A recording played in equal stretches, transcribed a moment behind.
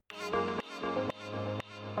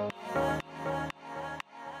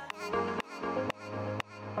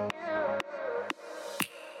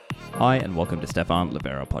Hi, and welcome to Stefan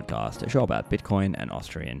Livera Podcast, a show about Bitcoin and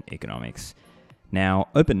Austrian economics. Now,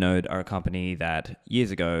 OpenNode are a company that years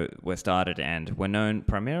ago were started and were known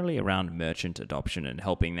primarily around merchant adoption and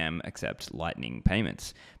helping them accept Lightning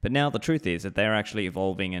payments. But now the truth is that they're actually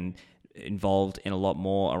evolving and involved in a lot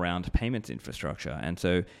more around payments infrastructure. And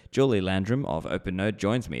so Julie Landrum of OpenNode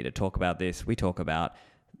joins me to talk about this. We talk about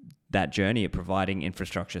that journey of providing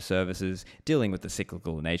infrastructure services, dealing with the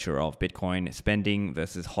cyclical nature of Bitcoin, spending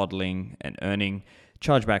versus hodling and earning,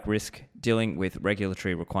 chargeback risk, dealing with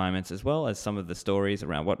regulatory requirements, as well as some of the stories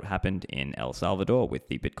around what happened in El Salvador with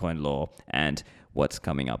the Bitcoin law and what's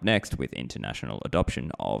coming up next with international adoption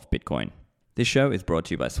of Bitcoin. This show is brought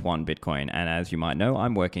to you by Swan Bitcoin, and as you might know,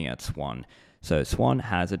 I'm working at Swan. So Swan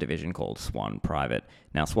has a division called Swan Private.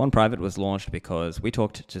 Now, Swan Private was launched because we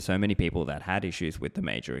talked to so many people that had issues with the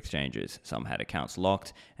major exchanges. Some had accounts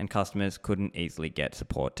locked, and customers couldn't easily get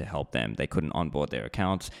support to help them. They couldn't onboard their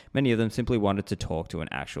accounts. Many of them simply wanted to talk to an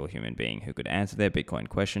actual human being who could answer their Bitcoin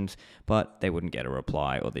questions, but they wouldn't get a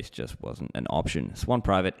reply, or this just wasn't an option. Swan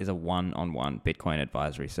Private is a one-on-one Bitcoin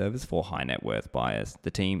advisory service for high net worth buyers.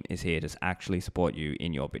 The team is here to actually support you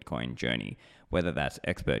in your Bitcoin journey, whether that's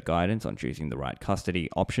expert guidance on choosing the right custody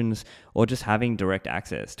options or just having direct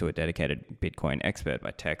access to a dedicated Bitcoin expert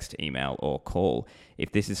by text, email, or call.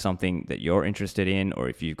 If this is something that you're interested in, or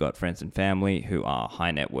if you've got friends and family who are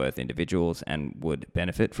high net worth individuals and would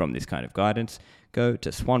benefit from this kind of guidance, go to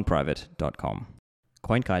swanprivate.com.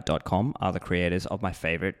 CoinKite.com are the creators of my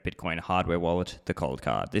favorite Bitcoin hardware wallet, the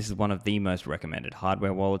Coldcard. This is one of the most recommended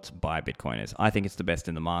hardware wallets by Bitcoiners. I think it's the best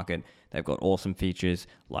in the market. They've got awesome features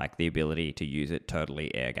like the ability to use it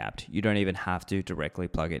totally air-gapped. You don't even have to directly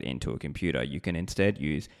plug it into a computer. You can instead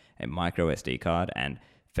use a micro SD card and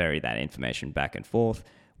ferry that information back and forth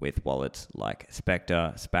with wallets like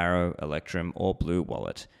Spectre, Sparrow, Electrum, or Blue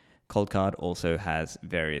Wallet. Coldcard also has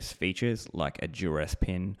various features like a Duress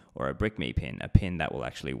pin or a BrickMe pin, a pin that will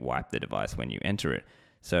actually wipe the device when you enter it.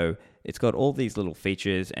 So it's got all these little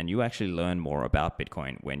features, and you actually learn more about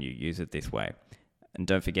Bitcoin when you use it this way. And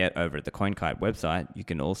don't forget, over at the CoinKite website, you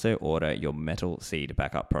can also order your Metal Seed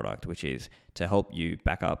backup product, which is to help you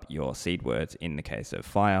back up your seed words in the case of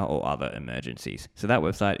fire or other emergencies. So that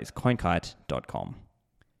website is coinkite.com.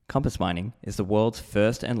 Compass Mining is the world's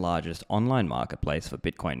first and largest online marketplace for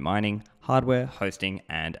Bitcoin mining, hardware, hosting,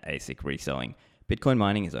 and ASIC reselling. Bitcoin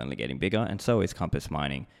mining is only getting bigger, and so is Compass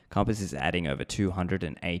Mining. Compass is adding over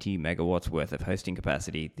 280 megawatts worth of hosting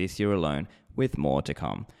capacity this year alone, with more to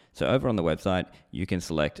come. So over on the website, you can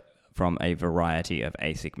select from a variety of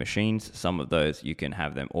ASIC machines. Some of those you can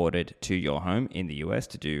have them ordered to your home in the US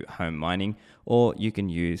to do home mining, or you can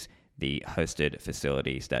use the hosted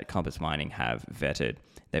facilities that Compass Mining have vetted.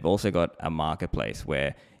 They've also got a marketplace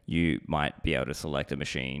where you might be able to select a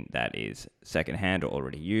machine that is secondhand or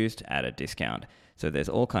already used at a discount. So there's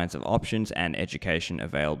all kinds of options and education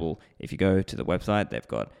available. If you go to the website, they've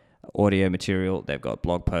got audio material, they've got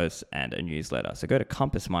blog posts, and a newsletter. So go to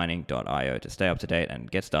compassmining.io to stay up to date and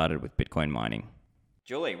get started with Bitcoin mining.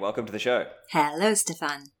 Julie, welcome to the show. Hello,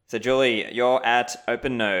 Stefan. So Julie, you're at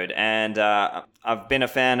OpenNode, and I've been a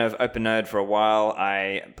fan of OpenNode for a while.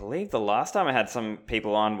 I believe the last time I had some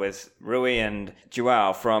people on was Rui and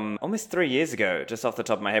Joao from almost 3 years ago, just off the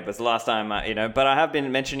top of my head was the last time, but I have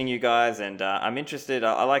been mentioning you guys, and I'm interested.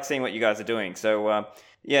 I like seeing what you guys are doing. So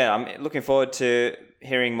I'm looking forward to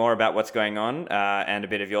hearing more about what's going on and a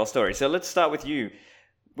bit of your story. So let's start with you.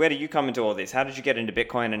 Where did you come into all this? How did you get into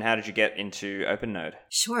Bitcoin, and how did you get into OpenNode?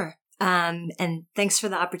 Sure. And thanks for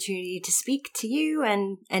the opportunity to speak to you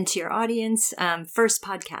and to your audience. First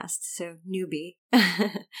podcast, so newbie.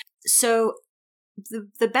 So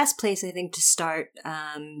the best place I think to start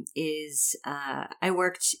is I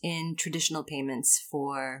worked in traditional payments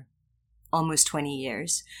for almost 20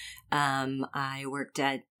 years. I worked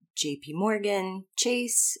at JP Morgan,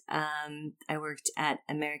 Chase. I worked at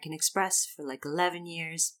American Express for like 11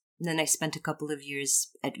 years. And then I spent a couple of years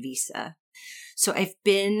at Visa. So I've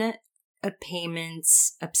been a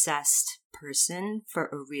payments obsessed person for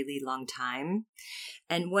a really long time.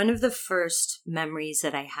 And one of the first memories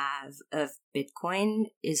that I have of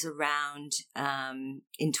Bitcoin is around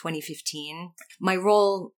in 2015. My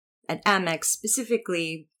role at Amex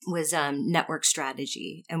specifically was network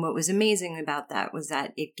strategy. And what was amazing about that was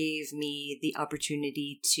that it gave me the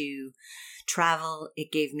opportunity to travel.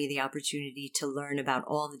 It gave me the opportunity to learn about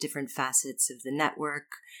all the different facets of the network,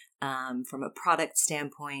 from a product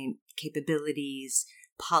standpoint, capabilities,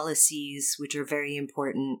 policies, which are very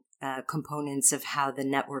important components of how the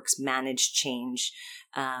networks manage change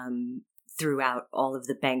throughout all of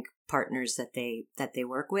the bank partners that they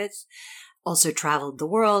work with. also traveled the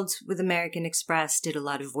world with American Express, did a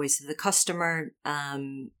lot of voice of the customer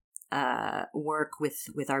work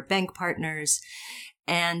with our bank partners,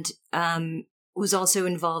 and was also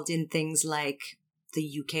involved in things like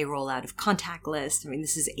the UK rollout of contactless. I mean,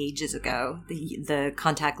 this is ages ago. The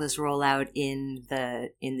contactless rollout in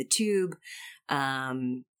the tube,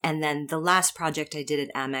 and then the last project I did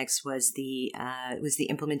at Amex was the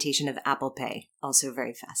implementation of Apple Pay. Also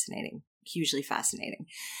very fascinating, hugely fascinating.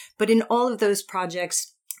 But in all of those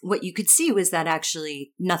projects, what you could see was that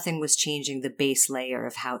actually nothing was changing the base layer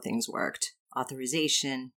of how things worked: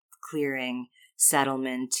 authorization, clearing,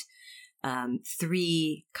 settlement.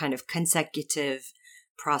 3 kind of consecutive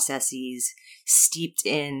processes steeped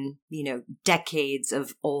in, decades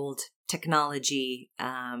of old technology,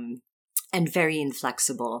 and very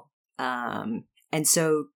inflexible. And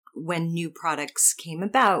so when new products came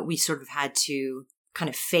about, we sort of had to kind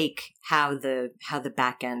of fake how the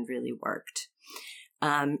back end really worked.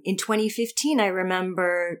 In 2015, I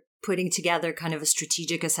remember putting together kind of a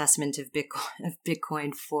strategic assessment of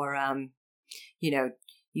Bitcoin for,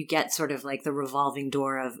 you get sort of like the revolving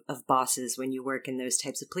door of bosses when you work in those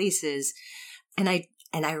types of places. And I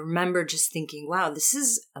remember just thinking, wow, this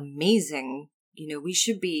is amazing. We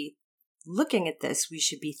should be looking at this. We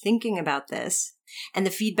should be thinking about this. And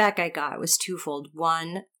the feedback I got was twofold.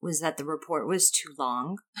 One was that the report was too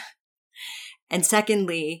long. And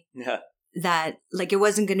secondly, that like it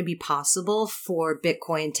wasn't going to be possible for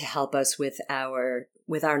Bitcoin to help us with our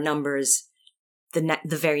numbers the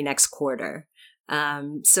very next quarter.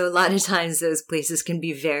 So a lot of times those places can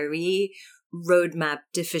be very roadmap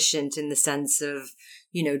deficient in the sense of,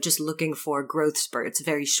 just looking for growth spurts,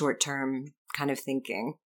 very short-term kind of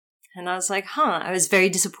thinking. And I was like, I was very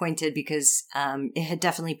disappointed because it had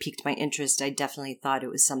definitely piqued my interest. I definitely thought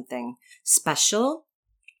it was something special.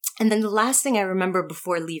 And then the last thing I remember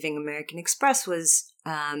before leaving American Express was,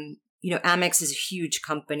 Amex is a huge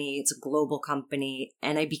company. It's a global company.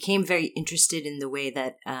 And I became very interested in the way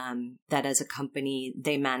that as a company,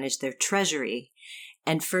 they manage their treasury.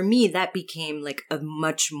 And for me, that became like a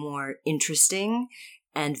much more interesting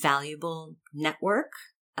and valuable network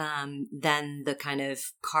than the kind of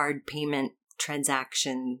card payment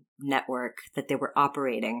transaction network that they were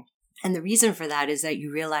operating. And the reason for that is that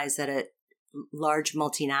you realize that at large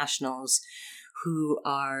multinationals who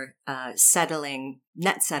are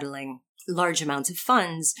net settling large amounts of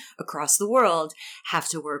funds across the world have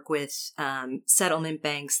to work with settlement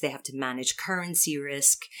banks. They have to manage currency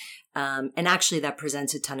risk. And actually that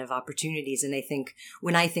presents a ton of opportunities. And I think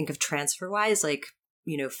when I think of TransferWise, like,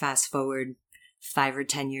 fast forward 5 or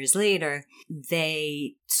 10 years later,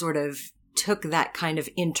 they sort of took that kind of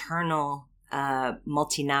internal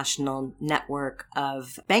multinational network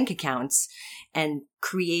of bank accounts and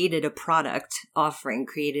created a product offering,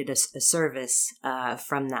 created a service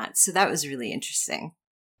from that. So that was really interesting.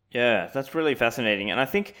 Yeah, that's really fascinating. And I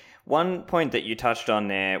think one point that you touched on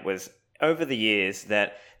there was over the years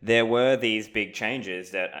that there were these big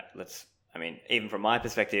changes that even from my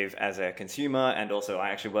perspective as a consumer, and also I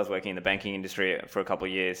actually was working in the banking industry for a couple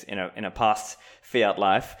of years in a past fiat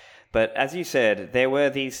life. But as you said, there were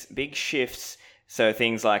these big shifts. So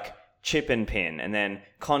things like chip and pin, and then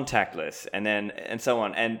contactless, and so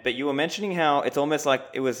on. But you were mentioning how it's almost like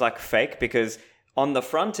it was like fake, because on the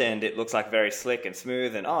front end it looks like very slick and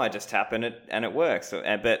smooth, and I just tap and it works.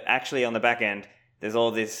 But actually on the back end, there's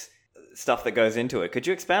all this stuff that goes into it. Could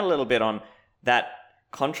you expand a little bit on that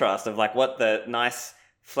contrast of like what the nice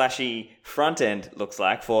flashy front end looks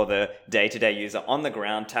like for the day-to-day user on the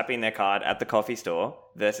ground tapping their card at the coffee store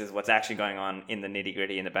versus what's actually going on in the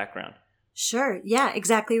nitty-gritty in the background? Sure. Yeah,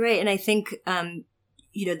 exactly right. And I think,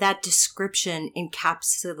 that description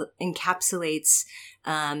encapsulates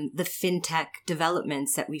the fintech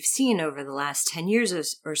developments that we've seen over the last 10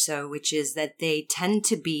 years or so, which is that they tend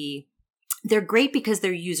to be, they're great because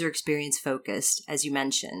they're user experience focused, as you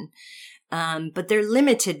mentioned. But they're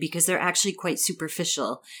limited because they're actually quite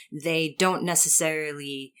superficial. They don't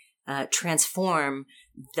necessarily transform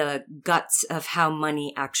the guts of how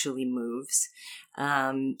money actually moves.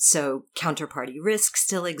 So counterparty risk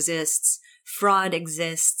still exists. Fraud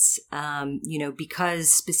exists,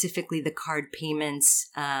 because specifically the card payments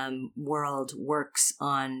world works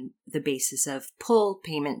on the basis of pull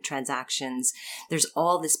payment transactions. There's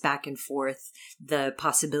all this back and forth, the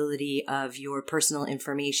possibility of your personal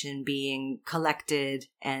information being collected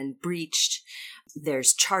and breached.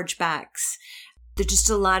 There's chargebacks. There's just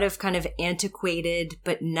a lot of kind of antiquated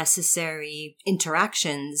but necessary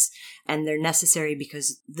interactions, and they're necessary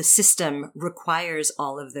because the system requires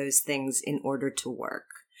all of those things in order to work.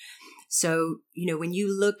 So, when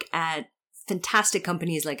you look at fantastic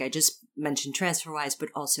companies like I just mentioned, TransferWise, but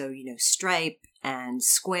also, Stripe and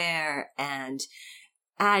Square and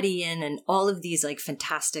Adyen and all of these like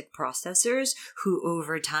fantastic processors who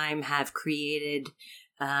over time have created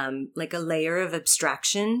like a layer of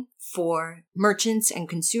abstraction for merchants and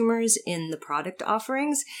consumers in the product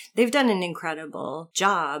offerings. They've done an incredible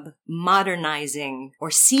job modernizing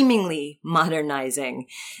or seemingly modernizing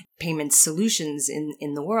payment solutions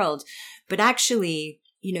in the world. But actually,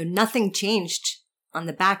 nothing changed on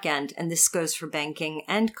the back end. And this goes for banking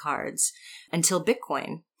and cards until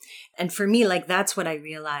Bitcoin. And for me, like, that's what I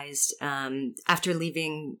realized after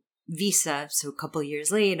leaving Visa, so a couple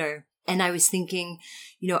years later. And I was thinking,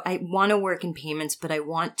 I want to work in payments, but I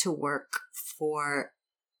want to work for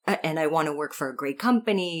a great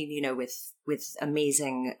company, with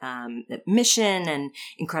amazing mission and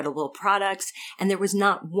incredible products. And there was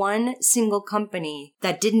not one single company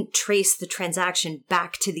that didn't trace the transaction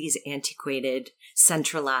back to these antiquated,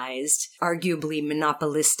 centralized, arguably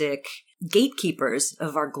monopolistic gatekeepers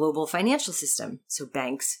of our global financial system. So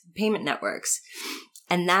banks, payment networks.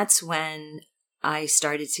 And that's when I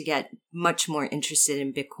started to get much more interested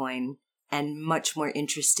in Bitcoin and much more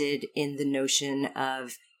interested in the notion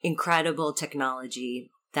of incredible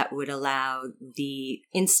technology that would allow the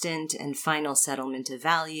instant and final settlement of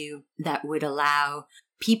value, that would allow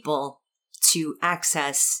people to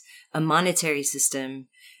access a monetary system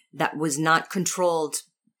that was not controlled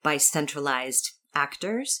by centralized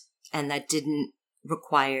actors and that didn't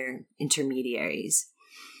require intermediaries.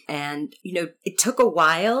 And, it took a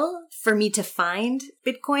while for me to find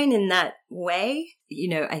Bitcoin in that way.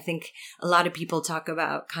 I think a lot of people talk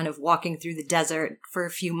about kind of walking through the desert for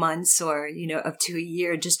a few months or, up to a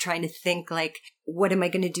year, just trying to think like, what am I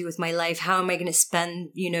going to do with my life? How am I going to spend,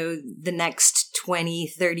 the next 20,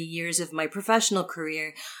 30 years of my professional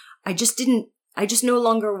career? I just no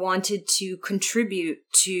longer wanted to contribute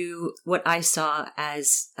to what I saw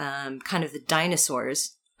as kind of the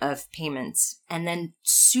dinosaurs of payments. And then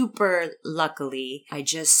super luckily, I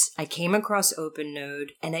came across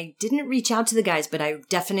OpenNode and I didn't reach out to the guys, but I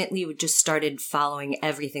definitely just started following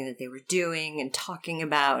everything that they were doing and talking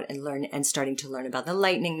about and starting to learn about the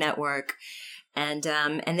Lightning Network. And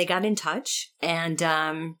they got in touch, and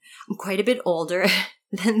I'm quite a bit older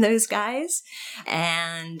than those guys.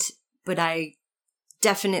 But I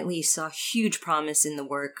definitely saw huge promise in the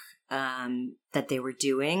work that they were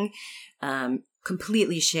doing,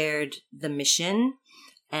 completely shared the mission.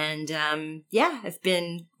 And I've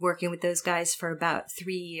been working with those guys for about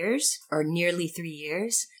 3 years, or nearly 3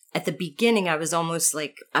 years. At the beginning, I was almost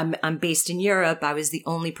like, I'm based in Europe. I was the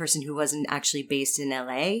only person who wasn't actually based in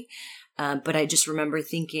LA. But I just remember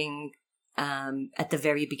thinking at the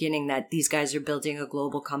very beginning that these guys are building a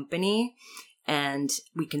global company. And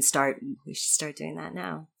we should start doing that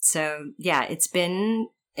now. So yeah, it's been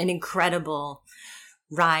an incredible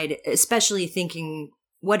ride, especially thinking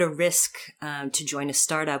what a risk to join a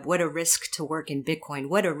startup, what a risk to work in Bitcoin,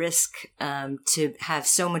 what a risk to have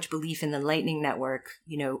so much belief in the Lightning Network,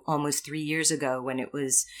 almost 3 years ago when it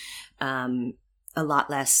was a lot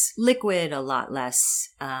less liquid, a lot less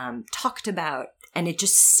talked about. And it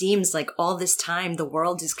just seems like all this time the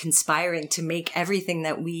world is conspiring to make everything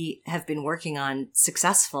that we have been working on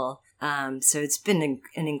successful. So it's been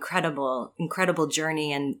an incredible, incredible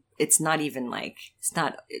journey. And it's not even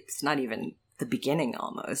the beginning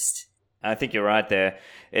almost. I think you're right there.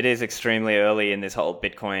 It is extremely early in this whole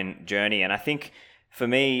Bitcoin journey. And I think for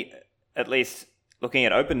me, at least looking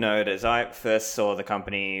at OpenNode, as I first saw the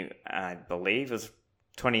company, I believe it was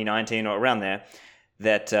 2019 or around there,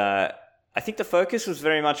 that I think the focus was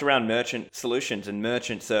very much around merchant solutions and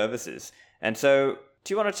merchant services. And so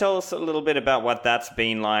do you want to tell us a little bit about what that's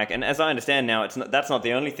been like? And as I understand now, that's not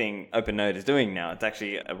the only thing OpenNode is doing now. It's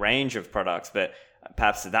actually a range of products, but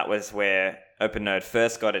perhaps that was where OpenNode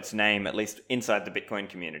first got its name, at least inside the Bitcoin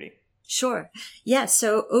community. Sure. Yeah.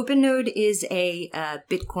 So OpenNode is a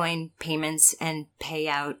Bitcoin payments and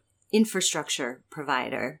payout infrastructure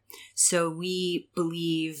provider. So we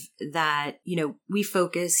believe that, we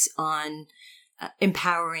focus on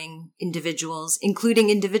empowering individuals, including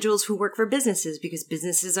individuals who work for businesses, because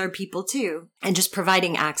businesses are people too, and just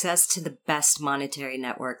providing access to the best monetary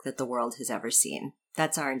network that the world has ever seen.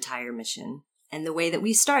 That's our entire mission. And the way that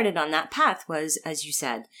we started on that path was, as you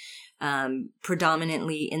said,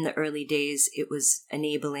 predominantly in the early days, it was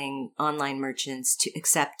enabling online merchants to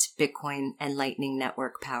accept Bitcoin and Lightning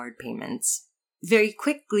Network powered payments. Very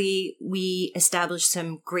quickly, we established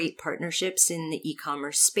some great partnerships in the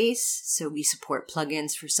e-commerce space. So we support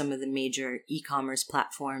plugins for some of the major e-commerce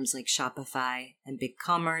platforms like Shopify and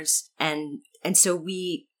BigCommerce. And so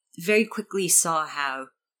we very quickly saw how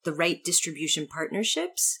the right distribution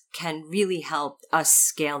partnerships can really help us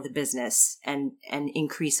scale the business and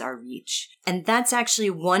increase our reach. And that's actually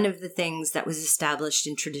one of the things that was established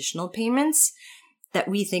in traditional payments that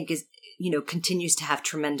we think is, continues to have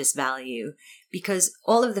tremendous value, because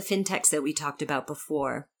all of the fintechs that we talked about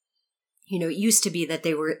before, it used to be that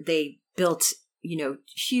they built,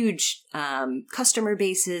 huge customer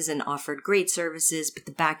bases and offered great services, but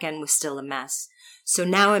the back end was still a mess. So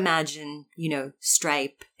now imagine,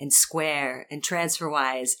 Stripe and Square and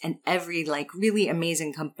TransferWise and every really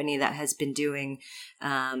amazing company that has been doing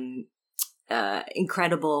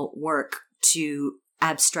incredible work to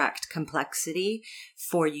abstract complexity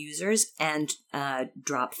for users and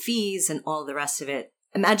drop fees and all the rest of it.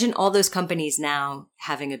 Imagine all those companies now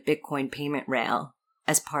having a Bitcoin payment rail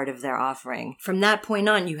as part of their offering. From that point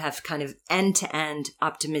on, you have kind of end-to-end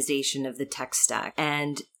optimization of the tech stack.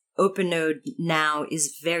 And OpenNode now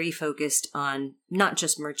is very focused on not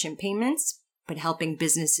just merchant payments, but helping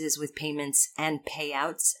businesses with payments and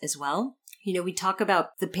payouts as well. We talk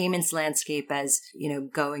about the payments landscape as,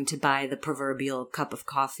 going to buy the proverbial cup of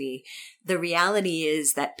coffee. The reality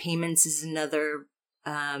is that payments is another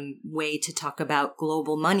way to talk about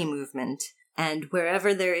global money movement. And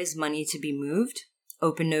wherever there is money to be moved,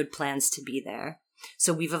 OpenNode plans to be there.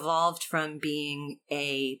 So we've evolved from being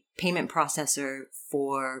a payment processor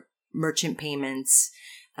for merchant payments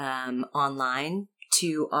online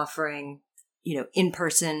to offering,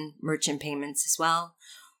 in-person merchant payments as well,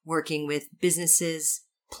 working with businesses,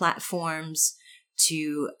 platforms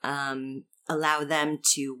to allow them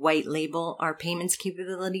to white label our payments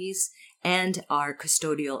capabilities and our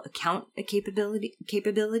custodial account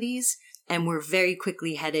capabilities. And we're very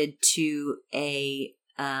quickly headed to a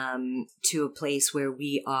place where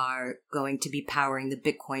we are going to be powering the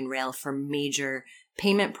Bitcoin rail for major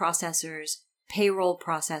payment processors, payroll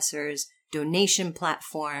processors, donation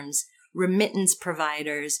platforms, remittance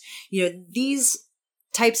providers. These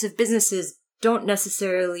types of businesses don't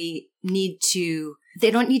necessarily need to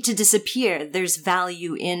disappear. There's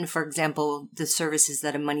value in, for example, the services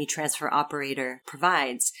that a money transfer operator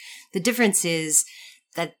provides. The difference is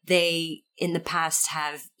that they, in the past,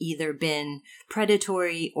 have either been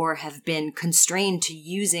predatory or have been constrained to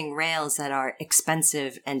using rails that are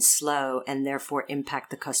expensive and slow and therefore impact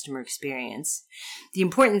the customer experience. The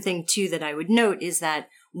important thing, too, that I would note is that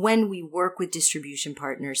when we work with distribution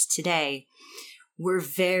partners today, we're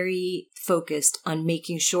very focused on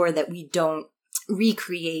making sure that we don't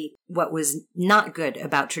recreate what was not good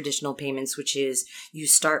about traditional payments, which is you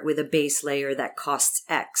start with a base layer that costs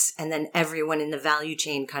X, and then everyone in the value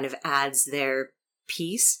chain kind of adds their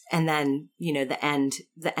piece, and then the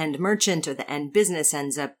end merchant or the end business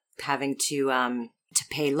ends up having to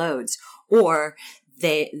pay loads, or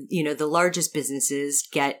the largest businesses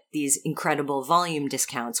get these incredible volume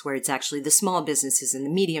discounts where it's actually the small businesses and the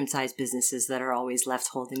medium-sized businesses that are always left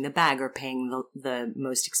holding the bag or paying the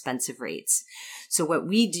most expensive rates. So what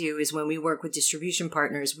we do is when we work with distribution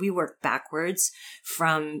partners, we work backwards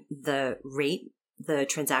from the rate, the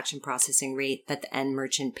transaction processing rate that the end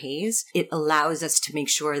merchant pays. It allows us to make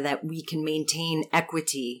sure that we can maintain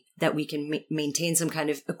equity, that we can maintain some kind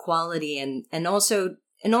of equality, and also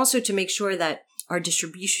to make sure that our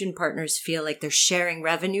distribution partners feel like they're sharing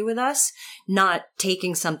revenue with us, not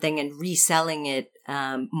taking something and reselling it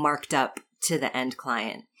marked up to the end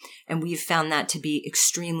client. And we've found that to be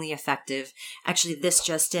extremely effective. Actually, this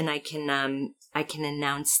just in, I can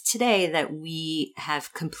announce today that we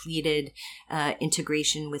have completed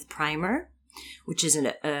integration with Primer, which is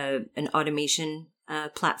an automation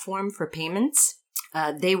platform for payments.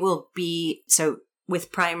 They will be, so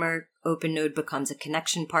with Primer, OpenNode becomes a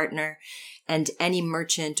connection partner, and any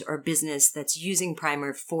merchant or business that's using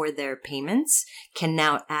Primer for their payments can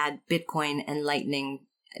now add Bitcoin and Lightning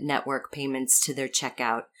Network payments to their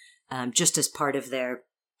checkout, just as part of their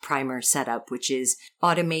Primer setup, which is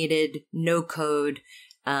automated, no code.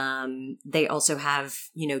 They also have,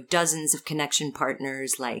 dozens of connection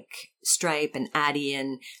partners like Stripe and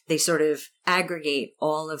Adyen. They sort of aggregate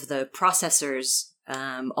all of the processors,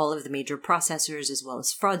 all of the major processors, as well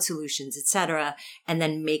as fraud solutions, etc., and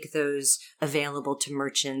then make those available to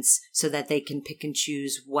merchants so that they can pick and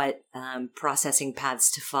choose what processing paths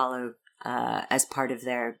to follow as part of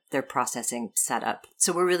their processing setup.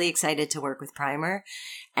 So we're really excited to work with Primer.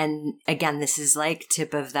 And again, this is like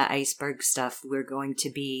tip of the iceberg stuff. We're going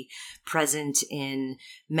to be present in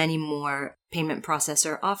many more payment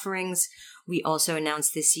processor offerings. We also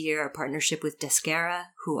announced this year a partnership with Descara,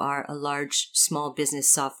 who are a large small business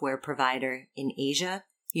software provider in Asia,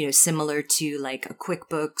 similar to like a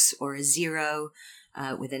QuickBooks or a Xero.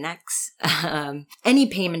 with an X. Any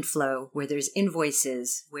payment flow where there's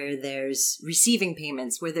invoices, where there's receiving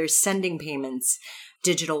payments, where there's sending payments.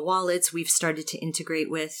 Digital wallets we've started to integrate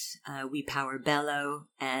with. We power Bello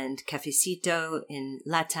and Cafecito in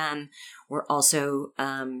LATAM. We're also,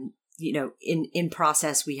 in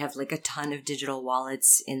process, we have like a ton of digital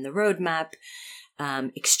wallets in the roadmap.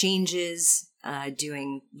 Exchanges,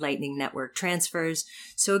 doing Lightning Network transfers.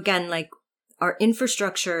 So again, like our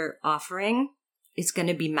infrastructure offering is going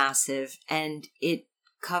to be massive, and it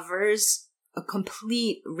covers a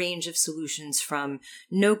complete range of solutions from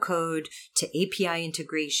no code to API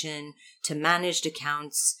integration to managed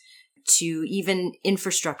accounts to even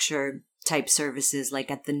infrastructure type services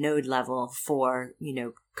like at the node level for,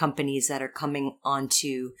 companies that are coming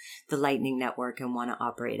onto the Lightning Network and want to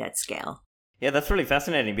operate at scale. Yeah, that's really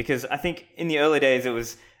fascinating because I think in the early days it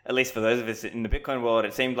was, at least for those of us in the Bitcoin world,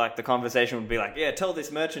 it seemed like the conversation would be like, yeah, tell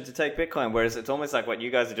this merchant to take Bitcoin. Whereas it's almost like what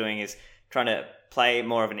you guys are doing is trying to play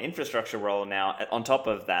more of an infrastructure role now on top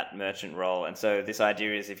of that merchant role. And so this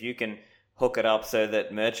idea is if you can hook it up so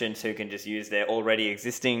that merchants who can just use their already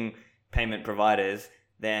existing payment providers,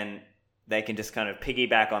 then they can just kind of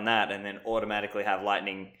piggyback on that and then automatically have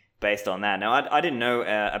Lightning based on that. Now, I didn't know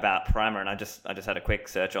about Primer, and I just had a quick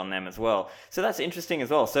search on them as well. So that's interesting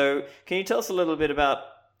as well. So can you tell us a little bit about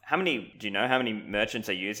how many merchants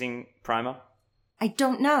are using Primer? I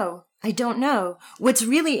don't know. What's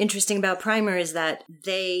really interesting about Primer is that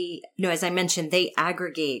they, as I mentioned, they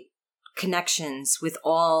aggregate connections with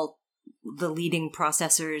all the leading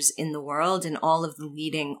processors in the world and all of the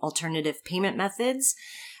leading alternative payment methods.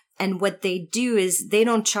 And what they do is they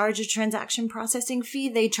don't charge a transaction processing fee.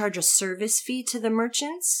 They charge a service fee to the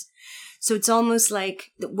merchants. So it's almost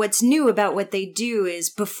like what's new about what they do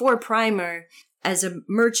is before Primer, as a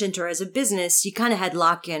merchant or as a business, you kind of had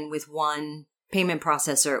lock-in with one payment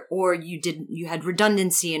processor, or you had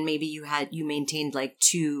redundancy and maybe you maintained like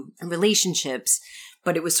two relationships,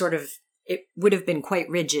 but it would have been quite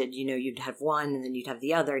rigid. You'd have one and then you'd have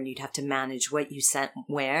the other and you'd have to manage what you sent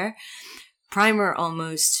where. Primer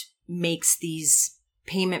almost makes these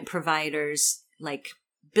payment providers like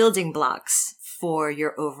building blocks for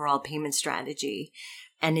your overall payment strategy.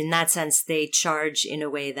 And in that sense, they charge in a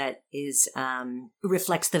way that is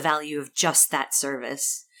reflects the value of just that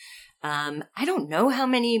service. I don't know how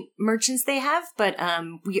many merchants they have, but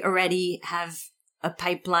we already have a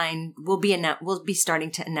pipeline. We'll be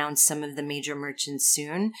starting to announce some of the major merchants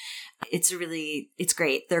soon. It's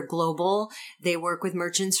great. They're global. They work with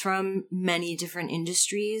merchants from many different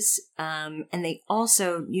industries. And they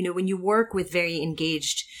also, when you work with very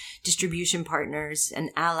engaged distribution partners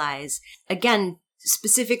and allies, again,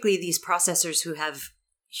 specifically these processors who have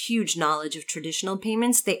huge knowledge of traditional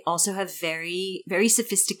payments, they also have very, very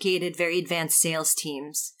sophisticated, very advanced sales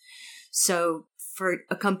teams. So for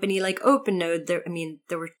a company like OpenNode,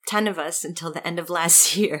 there were 10 of us until the end of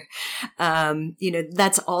last year.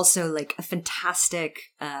 That's also like a fantastic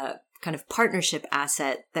kind of partnership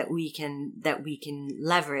asset that we can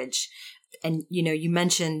leverage. And, you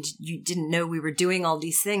mentioned you didn't know we were doing all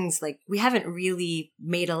these things. Like, we haven't really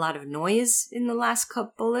made a lot of noise in the last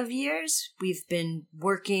couple of years. We've been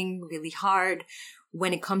working really hard.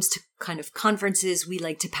 When it comes to kind of conferences, we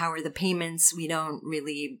like to power the payments. We don't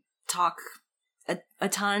really talk a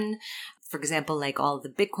ton. For example, like all the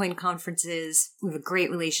Bitcoin conferences, we have a great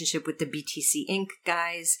relationship with the BTC Inc.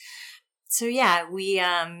 guys. So yeah, we,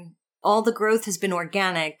 all the growth has been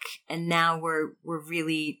organic, and now we're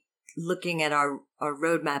really looking at our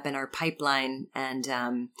roadmap and our pipeline, and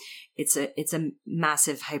it's a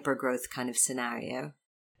massive hyper growth kind of scenario.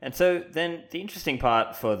 And so then the interesting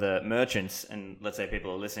part for the merchants, and let's say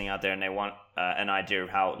people are listening out there and they want an idea of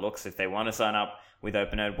how it looks if they want to sign up with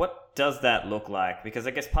OpenNode, what does that look like? Because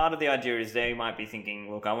I guess part of the idea is they might be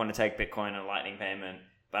thinking, look, I want to take Bitcoin and Lightning payment,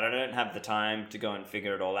 but I don't have the time to go and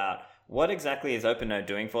figure it all out. What exactly is OpenNode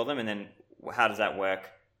doing for them? And then how does that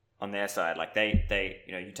work on their side? Like they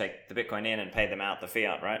you take the Bitcoin in and pay them out the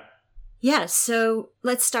fiat, right? Yeah. So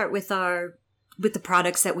let's start with the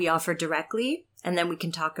products that we offer directly, and then we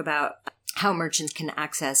can talk about how merchants can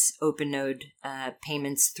access OpenNode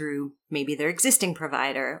payments through maybe their existing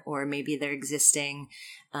provider or maybe their existing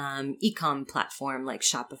e-com platform like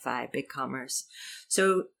Shopify, BigCommerce.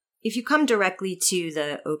 So if you come directly to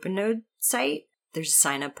the OpenNode site, there's a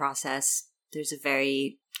sign-up process. There's a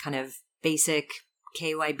very kind of basic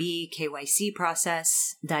KYC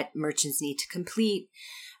process that merchants need to complete.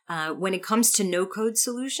 When it comes to no-code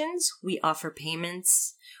solutions, we offer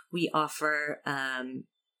payments. We offer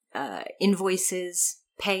invoices,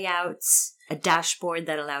 payouts, a dashboard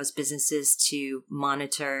that allows businesses to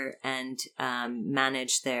monitor and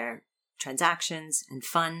manage their transactions and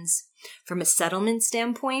funds. From a settlement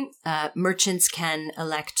standpoint, merchants can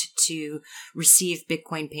elect to receive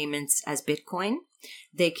Bitcoin payments as Bitcoin.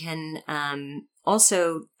 They can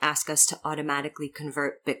also ask us to automatically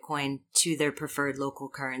convert Bitcoin to their preferred local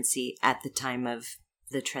currency at the time of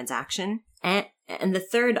the transaction. And the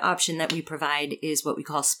third option that we provide is what we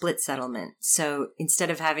call split settlement. So instead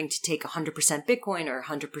of having to take 100% Bitcoin or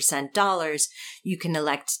 100% dollars, you can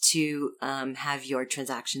elect to have your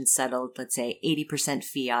transactions settled, let's say 80%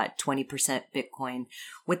 fiat, 20% Bitcoin.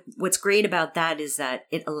 What's great about that is that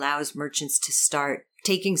it allows merchants to start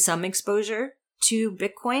taking some exposure to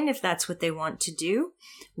Bitcoin if that's what they want to do,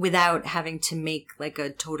 without having to make like a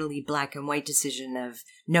totally black and white decision of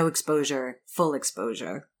no exposure, full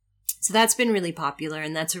exposure. So that's been really popular,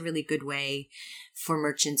 and that's a really good way for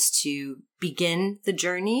merchants to begin the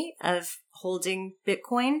journey of holding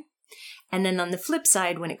Bitcoin. And then on the flip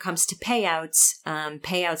side, when it comes to payouts,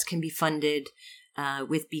 payouts can be funded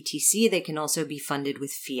with BTC. They can also be funded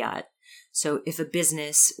with fiat. So if a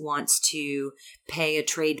business wants to pay a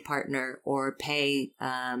trade partner or pay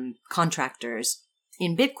contractors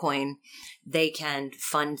in Bitcoin, they can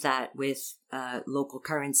fund that with local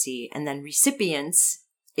currency. And then recipients,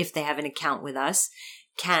 if they have an account with us,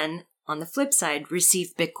 can, on the flip side,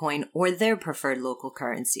 receive Bitcoin or their preferred local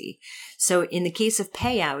currency. So in the case of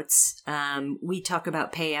payouts, we talk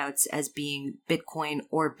about payouts as being Bitcoin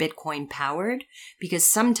or Bitcoin powered, because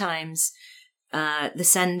sometimes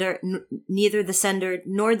neither the sender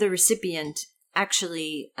nor the recipient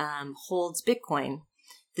actually holds Bitcoin.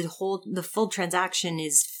 The full transaction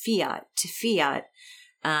is fiat to fiat,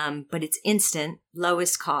 but it's instant,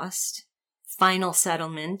 lowest cost, final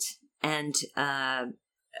settlement, and a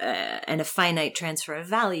finite transfer of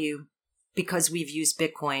value, because we've used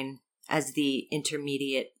Bitcoin as the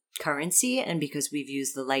intermediate currency and because we've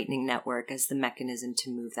used the Lightning Network as the mechanism to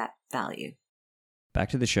move that value. Back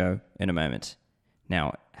to the show in a moment.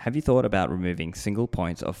 Now, have you thought about removing single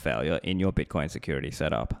points of failure in your Bitcoin security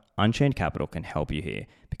setup? Unchained Capital can help you here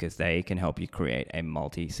because they can help you create a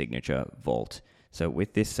multi-signature vault. So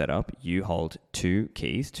with this setup, you hold two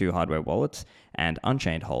keys, two hardware wallets, and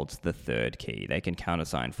Unchained holds the third key. They can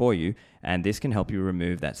countersign for you, and this can help you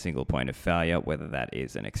remove that single point of failure, whether that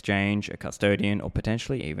is an exchange, a custodian, or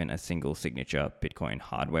potentially even a single signature Bitcoin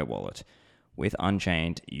hardware wallet. With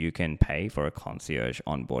Unchained, you can pay for a concierge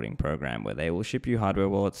onboarding program where they will ship you hardware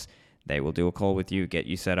wallets. They will do a call with you, get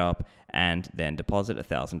you set up, and then deposit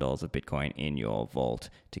 $1,000 of Bitcoin in your vault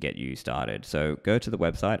to get you started. So go to the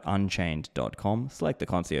website unchained.com, select the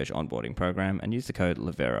concierge onboarding program, and use the code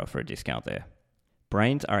Livera for a discount there.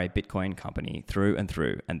 Braiins are a Bitcoin company through and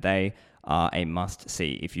through, and they are a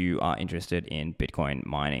must-see if you are interested in Bitcoin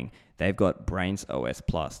mining. They've got Braiins OS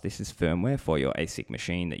Plus. This is firmware for your ASIC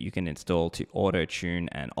machine that you can install to auto-tune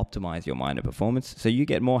and optimize your miner performance so you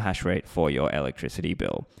get more hash rate for your electricity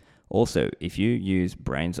bill. Also, if you use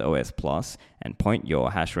Braiins OS Plus and point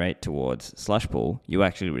your hash rate towards Slushpool, you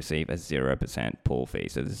actually receive a 0% pool fee.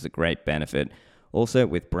 So this is a great benefit. Also,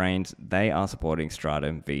 with Braiins, they are supporting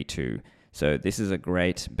Stratum v2. So this is a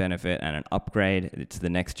great benefit and an upgrade. It's the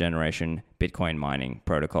next generation Bitcoin mining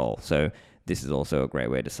protocol. So this is also a great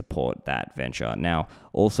way to support that venture. Now,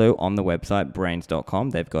 also on the website,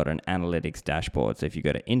 braiins.com, they've got an analytics dashboard. So if you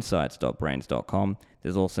go to insights.braiins.com,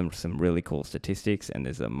 there's also some really cool statistics, and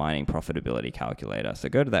there's a mining profitability calculator. So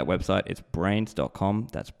go to that website. It's braiins.com.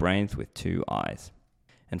 That's Braiins with 2 I's.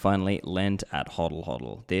 And finally, lend at HODL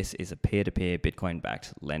HODL. This is a peer-to-peer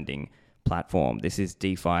Bitcoin-backed lending platform. This is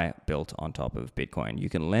DeFi built on top of Bitcoin. You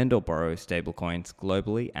can lend or borrow stablecoins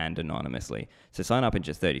globally and anonymously. So sign up in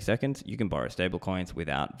just 30 seconds. You can borrow stablecoins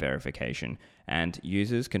without verification, and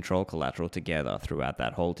users control collateral together throughout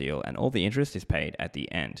that whole deal, and all the interest is paid at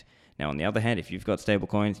the end. Now, on the other hand, if you've got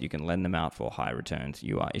stablecoins, you can lend them out for high returns.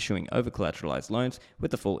 You are issuing over-collateralized loans with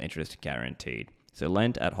the full interest guaranteed. So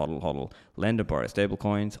lend at HODL HODL. Lend or borrow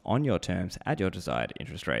stablecoins on your terms at your desired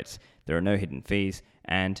interest rates. There are no hidden fees,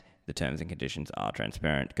 and the terms and conditions are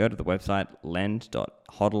transparent. Go to the website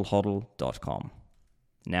lend.hodlhodl.com.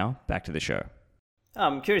 Now, back to the show.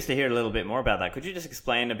 I'm curious to hear a little bit more about that. Could you just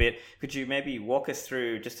explain a bit? Could you maybe walk us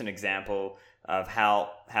through just an example of how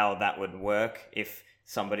that would work if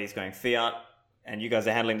somebody's going fiat and you guys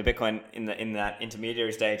are handling the Bitcoin in that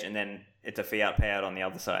intermediary stage, and then it's a fiat payout on the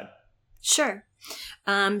other side? Sure.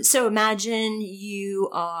 So imagine you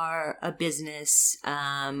are a business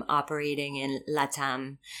operating in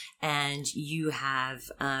LATAM, and you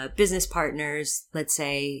have business partners, let's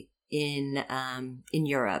say in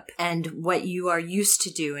Europe. And what you are used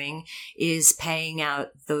to doing is paying out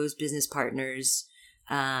those business partners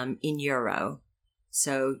in euro.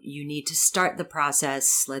 So you need to start the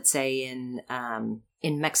process, let's say in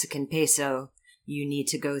Mexican peso. You need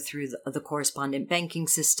to go through the correspondent banking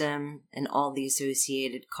system and all the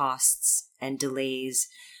associated costs and delays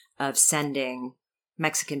of sending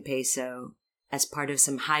Mexican peso as part of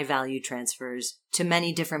some high value transfers to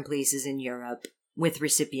many different places in Europe, with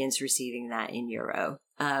recipients receiving that in euro.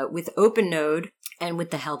 With OpenNode and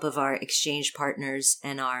with the help of our exchange partners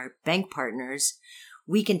and our bank partners,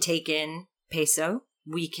 we can take in peso,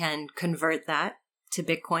 we can convert that to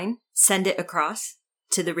Bitcoin, send it across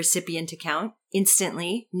to the recipient account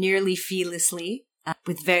instantly, nearly feelessly,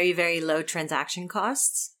 with very, very low transaction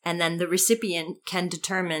costs. And then the recipient can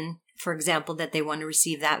determine, for example, that they want to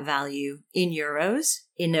receive that value in euros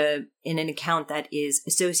in an account that is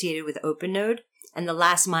associated with OpenNode. And the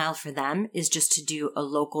last mile for them is just to do a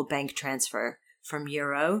local bank transfer from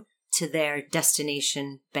euro to their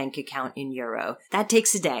destination bank account in euro. That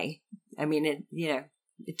takes a day. I mean,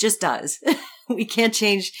 it just does. We can't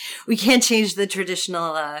change the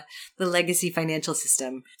traditional, the legacy financial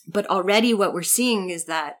system. But already what we're seeing is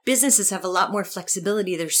that businesses have a lot more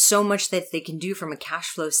flexibility. There's so much that they can do from a cash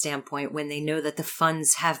flow standpoint when they know that the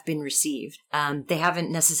funds have been received. They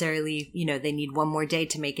haven't necessarily, they need one more day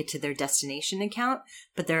to make it to their destination account,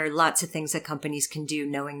 but there are lots of things that companies can do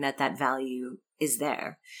knowing that that value is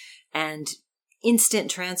there. And instant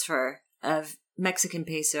transfer of Mexican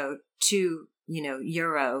peso to,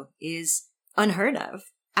 euro is unheard of.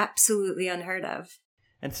 Absolutely unheard of.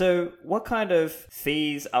 And so what kind of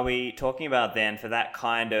fees are we talking about then for that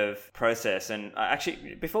kind of process? And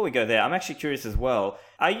actually, before we go there, I'm actually curious as well.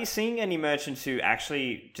 Are you seeing any merchants who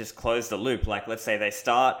actually just close the loop? Like, let's say they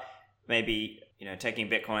start maybe, taking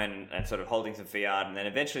Bitcoin and sort of holding some fiat, and then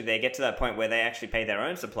eventually they get to that point where they actually pay their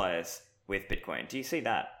own suppliers with Bitcoin. Do you see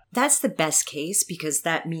that? That's the best case, because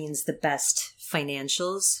that means the best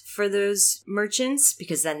financials for those merchants,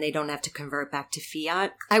 because then they don't have to convert back to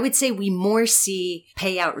fiat. I would say we more see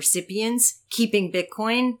payout recipients keeping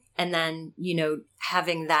Bitcoin and then,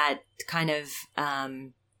 having that kind of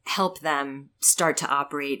help them start to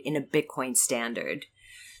operate in a Bitcoin standard.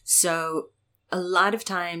 So a lot of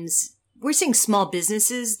times we're seeing small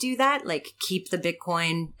businesses do that, like keep the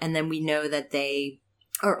Bitcoin, and then we know that they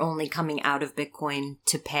are only coming out of Bitcoin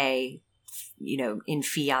to pay, in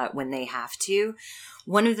fiat when they have to.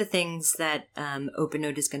 One of the things that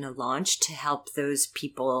OpenNode is going to launch to help those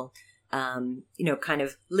people, kind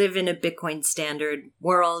of live in a Bitcoin standard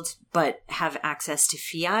world, but have access to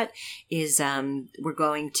fiat is we're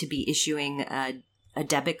going to be issuing a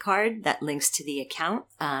debit card that links to the account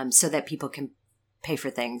so that people can pay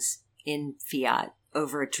for things in fiat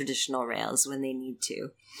over traditional rails when they need to.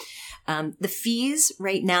 The fees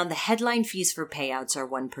right now, the headline fees for payouts are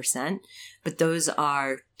 1%, but those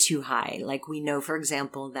are too high. Like we know, for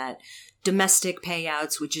example, that domestic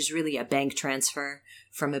payouts, which is really a bank transfer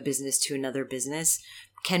from a business to another business,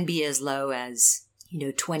 can be as low as,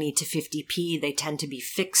 20 to 50p. They tend to be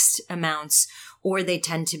fixed amounts, or they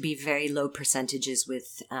tend to be very low percentages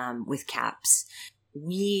with caps.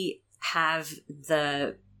 We have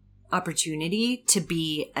the opportunity to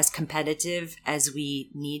be as competitive as we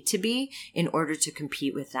need to be in order to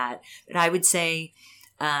compete with that. But I would say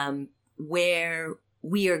where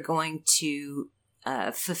we are going to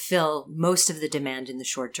fulfill most of the demand in the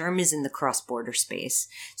short term is in the cross-border space.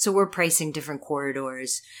 So we're pricing different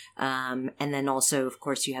corridors. And then also, of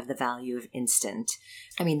course, you have the value of instant.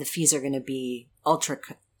 I mean, the fees are going to be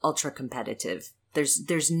ultra competitive.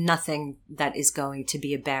 There's nothing that is going to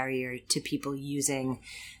be a barrier to people using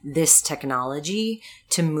this technology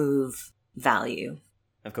to move value.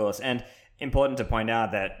 Of course. And important to point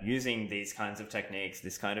out that using these kinds of techniques,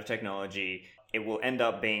 this kind of technology, it will end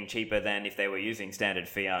up being cheaper than if they were using standard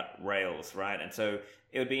fiat rails, right? And so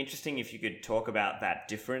it would be interesting if you could talk about that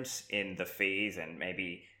difference in the fees and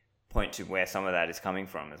maybe point to where some of that is coming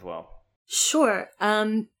from as well. Sure.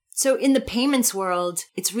 So in the payments world,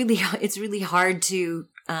 it's really hard to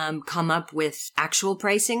come up with actual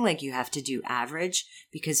pricing. Like you have to do average,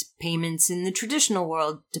 because payments in the traditional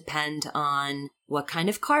world depend on what kind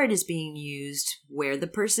of card is being used, where the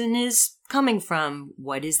person is coming from,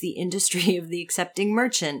 what is the industry of the accepting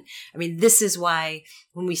merchant. I mean, this is why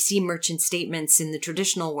when we see merchant statements in the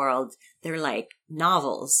traditional world, they're like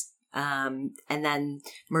novels. And then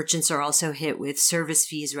merchants are also hit with service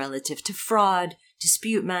fees relative to fraud,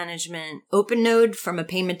 dispute management. OpenNode, from a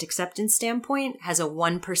payment acceptance standpoint, has a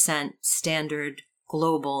 1% standard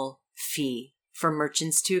global fee for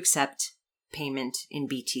merchants to accept payment in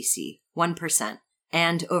BTC. 1%.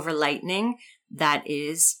 And over Lightning, that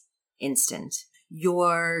is instant.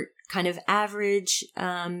 your kind of average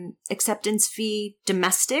acceptance fee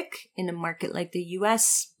domestic in a market like the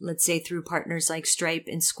US, let's say through partners like Stripe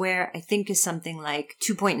and Square, I think is something like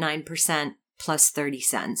 2.9% plus 30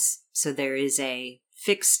 cents. So there is a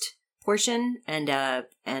fixed portion and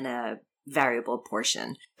a variable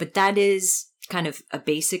portion. But that is kind of a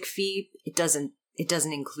basic fee. It doesn't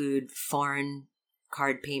include foreign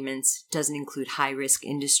card payments, doesn't include high risk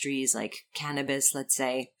industries like cannabis, let's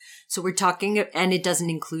say. So we're talking, and it doesn't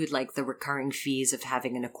include like the recurring fees of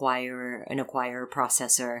having an acquirer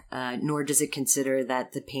processor, nor does it consider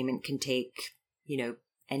that the payment can take,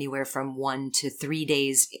 anywhere from 1 to 3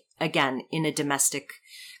 days, again, in a domestic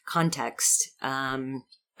context.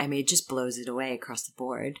 It just blows it away across the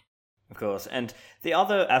board. Of course. And the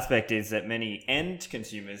other aspect is that many end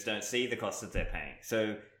consumers don't see the cost that they're paying.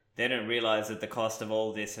 So they don't realize that the cost of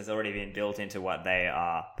all this has already been built into what they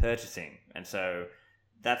are purchasing. And so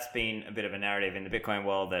that's been a bit of a narrative in the Bitcoin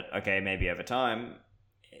world that, okay, maybe over time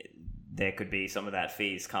there could be some of that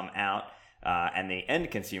fees come out, and the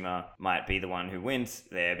end consumer might be the one who wins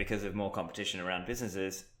there because of more competition around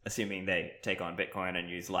businesses, assuming they take on Bitcoin and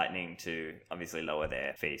use Lightning to obviously lower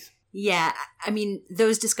their fees. Yeah,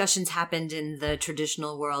 those discussions happened in the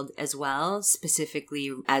traditional world as well, specifically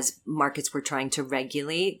as markets were trying to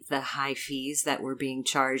regulate the high fees that were being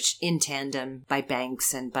charged in tandem by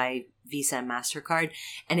banks and by Visa and MasterCard.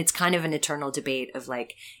 And it's kind of an eternal debate of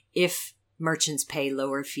like, if merchants pay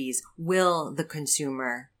lower fees, will the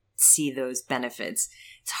consumer see those benefits?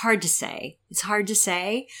 It's hard to say.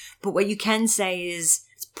 But what you can say is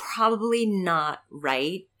it's probably not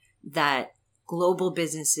right that global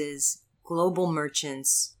businesses, global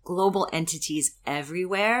merchants, global entities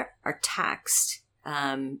everywhere are taxed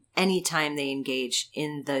anytime they engage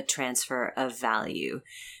in the transfer of value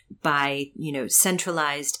by,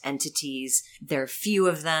 centralized entities. There are few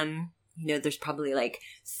of them. There's probably like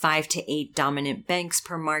 5 to 8 dominant banks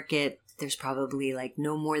per market. There's probably like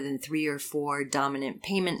no more than 3 or 4 dominant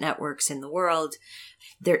payment networks in the world.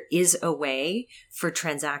 There is a way for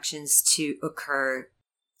transactions to occur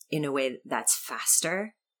in a way that's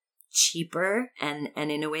faster, cheaper, and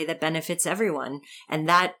in a way that benefits everyone. And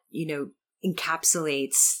that,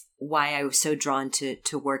 encapsulates why I was so drawn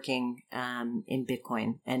to working in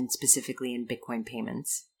Bitcoin, and specifically in Bitcoin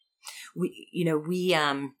payments.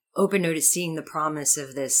 OpenNote is seeing the promise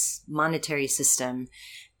of this monetary system,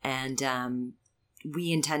 and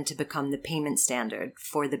we intend to become the payment standard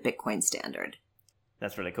for the Bitcoin standard.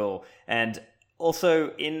 That's really cool. And also,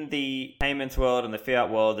 in the payments world and the fiat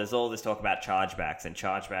world, there's all this talk about chargebacks and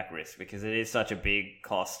chargeback risk, because it is such a big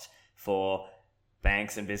cost for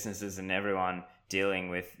banks and businesses and everyone dealing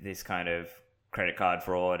with this kind of credit card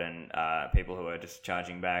fraud and people who are just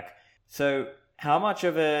charging back. So how much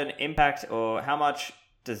of an impact, or how much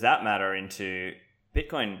does that matter into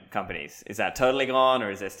Bitcoin companies? Is that totally gone, or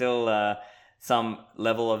is there still some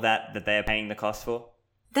level of that they're paying the cost for?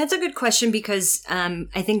 That's a good question, because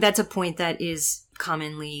I think that's a point that is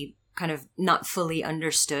commonly kind of not fully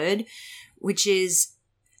understood, which is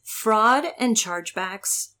fraud and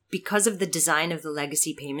chargebacks, because of the design of the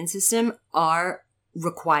legacy payment system, are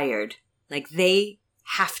required. Like, they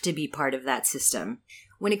have to be part of that system.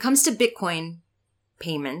 When it comes to Bitcoin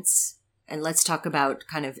payments, and let's talk about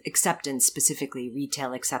kind of acceptance, specifically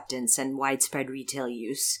retail acceptance and widespread retail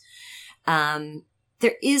use,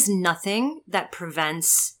 there is nothing that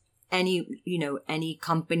prevents any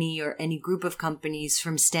company or any group of companies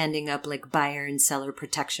from standing up like buyer and seller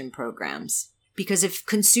protection programs. Because if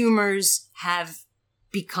consumers have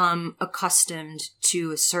become accustomed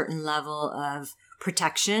to a certain level of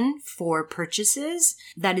protection for purchases,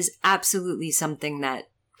 that is absolutely something that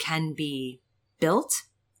can be built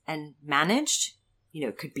and managed.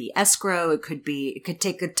 It could be escrow. It could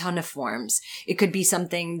take a ton of forms. It could be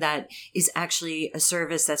something that is actually a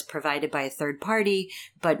service that's provided by a third party,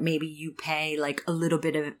 but maybe you pay like a little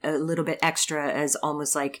bit extra as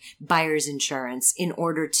almost like buyer's insurance in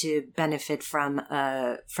order to benefit from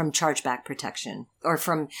chargeback protection, or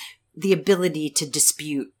from the ability to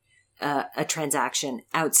dispute a transaction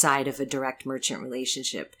outside of a direct merchant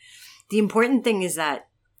relationship. The important thing is that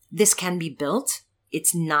this can be built.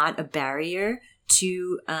 It's not a barrier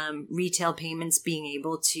to retail payments being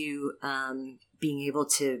able to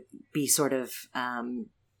be sort of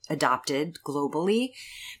adopted globally,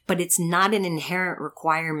 but it's not an inherent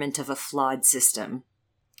requirement of a flawed system.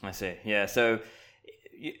 I see. Yeah. So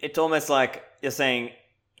it's almost like you're saying,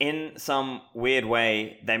 in some weird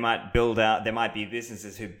way, there might be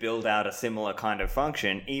businesses who build out a similar kind of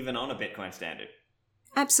function, even on a Bitcoin standard.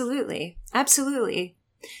 Absolutely.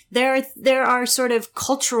 There are sort of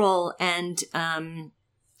cultural and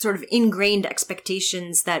sort of ingrained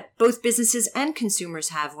expectations that both businesses and consumers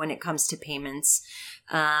have when it comes to payments.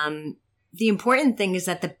 The important thing is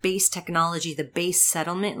that the base technology, the base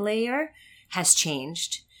settlement layer has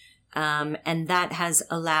changed. And that has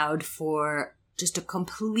allowed for just a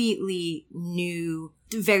completely new,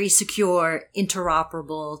 very secure,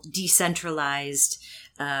 interoperable, decentralized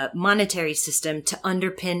monetary system to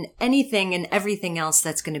underpin anything and everything else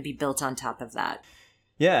that's going to be built on top of that.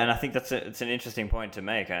 Yeah, and I think it's an interesting point to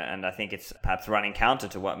make, and I think it's perhaps running counter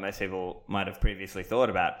to what most people might have previously thought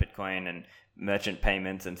about Bitcoin and merchant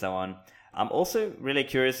payments and so on. I'm also really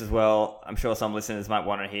curious as well, I'm sure some listeners might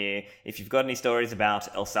want to hear, if you've got any stories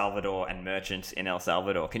about El Salvador and merchants in El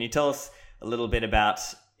Salvador. Can you tell us a little bit about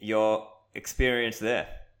your experience there?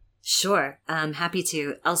 Sure, I'm happy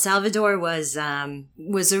to. El Salvador was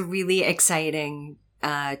a really exciting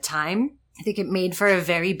time. I think it made for a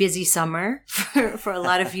very busy summer for a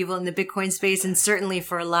lot of people in the Bitcoin space, and certainly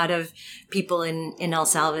for a lot of people in El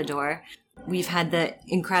Salvador. We've had the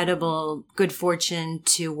incredible good fortune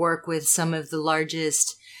to work with some of the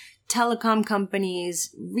largest telecom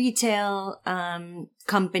companies, retail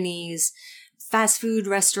companies, fast food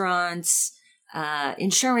restaurants,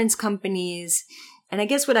 insurance companies. And I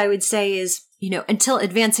guess what I would say is, until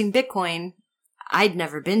advancing Bitcoin, I'd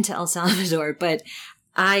never been to El Salvador, but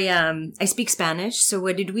I speak Spanish. So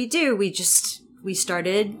what did we do? We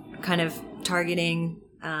started kind of targeting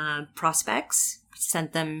prospects,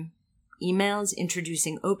 sent them emails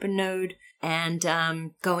introducing OpenNode,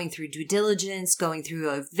 and going through due diligence, going through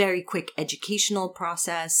a very quick educational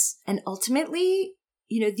process. And ultimately,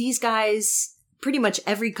 these guys, pretty much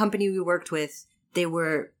every company we worked with, they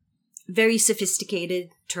were very sophisticated in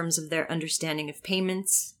terms of their understanding of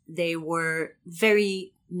payments. They were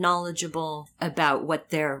very knowledgeable about what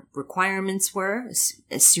their requirements were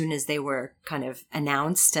as soon as they were kind of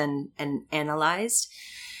announced and analyzed.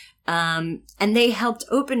 And they helped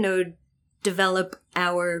OpenNode develop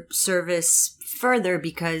our service further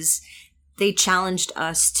because they challenged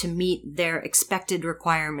us to meet their expected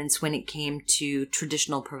requirements when it came to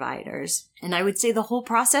traditional providers. And I would say the whole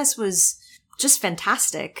process was just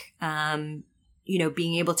fantastic.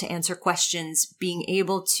 Being able to answer questions,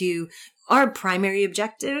 our primary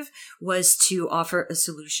objective was to offer a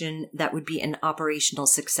solution that would be an operational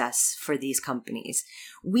success for these companies.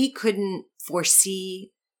 We couldn't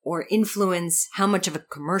foresee or influence how much of a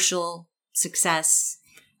commercial success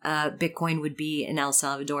Bitcoin would be in El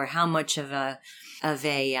Salvador, how much of a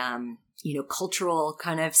cultural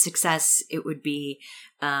kind of success it would be.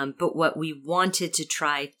 But what we wanted to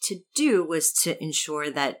try to do was to ensure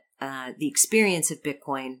that the experience of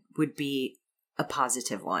Bitcoin would be a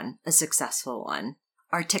positive one, a successful one.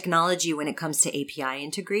 Our technology when it comes to API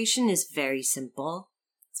integration is very simple.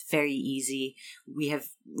 It's very easy.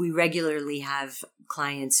 We regularly have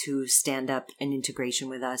clients who stand up an integration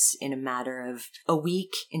with us in a matter of a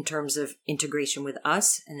week in terms of integration with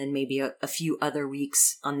us, and then maybe a few other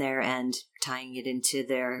weeks on their end tying it into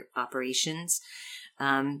their operations.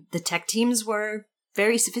 The tech teams were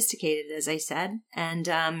very sophisticated, as I said, and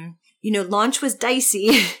launch was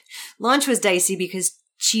dicey. Launch was dicey because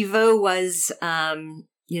Chivo was, the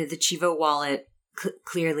Chivo wallet.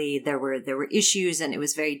 Clearly there were issues, and it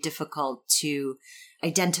was very difficult to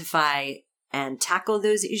identify and tackle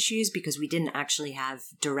those issues because we didn't actually have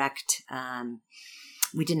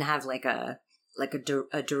we didn't have like a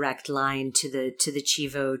direct line to the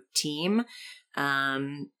Chivo team.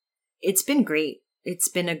 It's been great. It's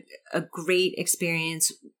been a great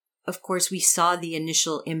experience. Of course, we saw the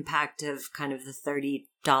initial impact of kind of the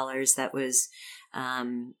 $30 that was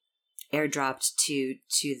airdropped to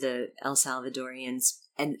the El Salvadorians,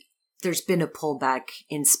 and there's been a pullback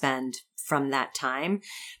in spend from that time,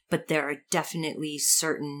 but there are definitely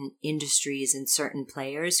certain industries and certain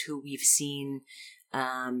players who we've seen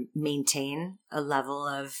maintain a level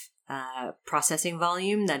of processing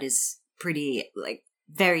volume that is pretty,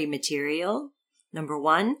 very material, number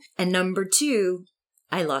one. And number two,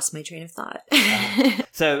 I lost my train of thought.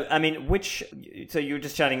 So you were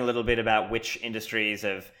just chatting a little bit about which industries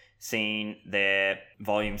have seen their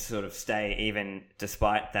volumes sort of stay even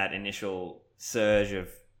despite that initial surge of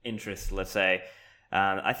interest, let's say.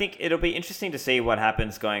 I think it'll be interesting to see what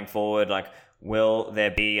happens going forward. Like, will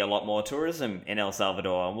there be a lot more tourism in El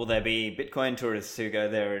Salvador? Will there be Bitcoin tourists who go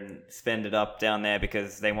there and spend it up down there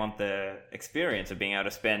because they want the experience of being able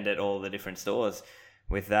to spend at all the different stores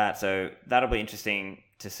with that? So that'll be interesting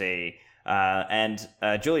to see. And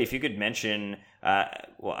Julie, if you could mention,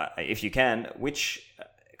 if you can, which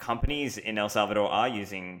companies in El Salvador are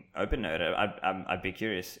using OpenNode? I'd be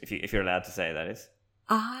curious if you're allowed to say, that is.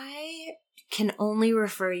 I can only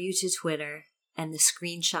refer you to Twitter and the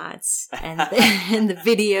screenshots and and the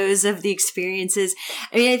videos of the experiences.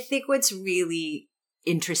 I mean, I think what's really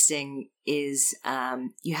interesting is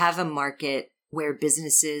you have a market where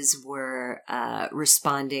businesses were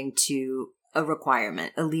responding to a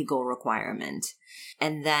requirement, a legal requirement.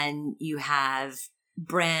 And then you have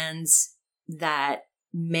brands that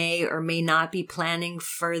may or may not be planning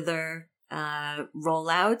further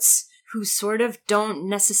rollouts who sort of don't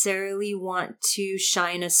necessarily want to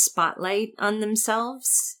shine a spotlight on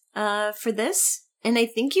themselves for this. And I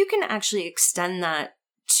think you can actually extend that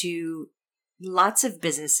to lots of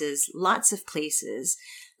businesses, lots of places.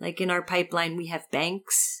 Like in our pipeline, we have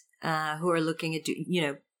banks who are looking at,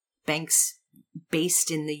 banks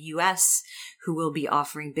based in the US who will be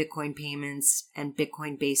offering Bitcoin payments and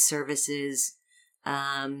Bitcoin-based services.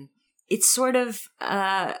 It's sort of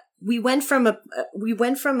we went from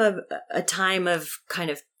a time of kind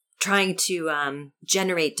of trying to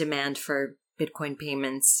generate demand for Bitcoin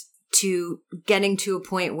payments to getting to a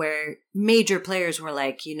point where major players were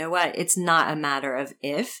like, you know what, it's not a matter of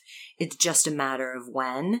if, it's just a matter of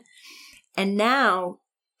when. And now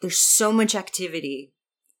there's so much activity.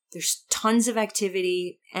 There's tons of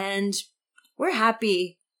activity, and we're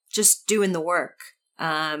happy just doing the work.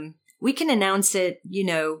 We can announce it,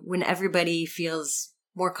 when everybody feels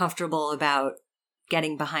more comfortable about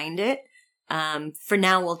getting behind it. For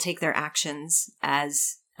now, we'll take their actions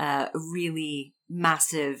as a really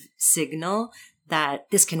massive signal that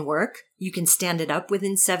this can work. You can stand it up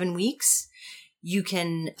within 7 weeks. You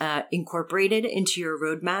can incorporate it into your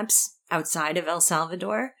roadmaps outside of El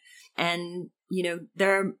Salvador. And,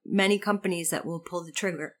 there are many companies that will pull the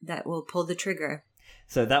trigger.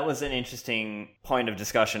 So that was an interesting point of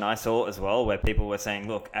discussion I saw as well, where people were saying,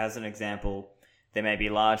 look, as an example, there may be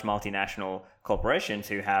large multinational corporations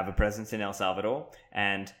who have a presence in El Salvador.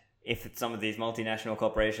 And if some of these multinational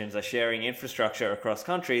corporations are sharing infrastructure across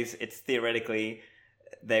countries, it's theoretically,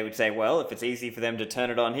 they would say, well, if it's easy for them to turn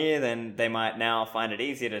it on here, then they might now find it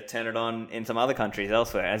easier to turn it on in some other countries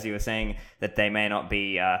elsewhere. As you were saying, that they may not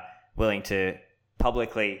be willing to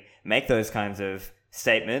publicly make those kinds of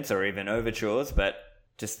statements or even overtures, but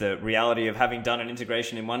just the reality of having done an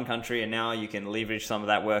integration in one country and now you can leverage some of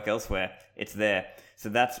that work elsewhere, it's there. So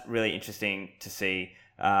that's really interesting to see.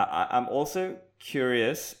 I'm also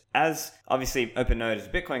curious, as obviously OpenNode is a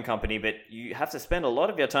Bitcoin company, but you have to spend a lot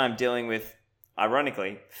of your time dealing with,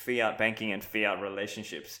 ironically, fiat banking and fiat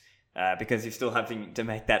relationships, because you're still having to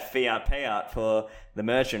make that fiat payout for the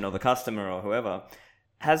merchant or the customer or whoever.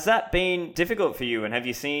 Has that been difficult for you? And have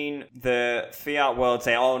you seen the fiat world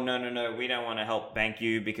say, oh, no, we don't want to help bank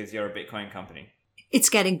you because you're a Bitcoin company? It's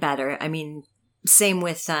getting better. I mean, same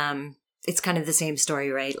with, it's kind of the same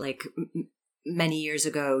story, right? Like many years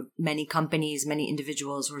ago, many companies, many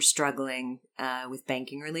individuals were struggling with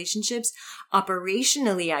banking relationships.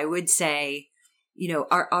 Operationally, I would say,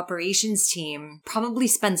 our operations team probably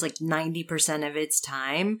spends like 90% of its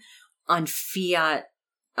time on fiat,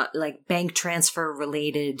 like bank transfer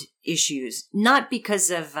related issues, not because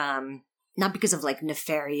of like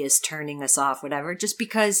nefarious turning us off, whatever, just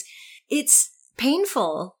because it's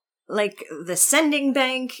painful. Like the sending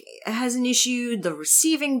bank has an issue, the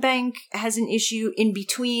receiving bank has an issue in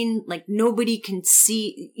between, like nobody can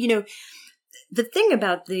see, the thing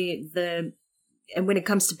about and when it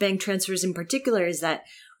comes to bank transfers in particular is that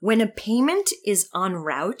when a payment is en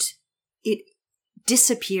route, it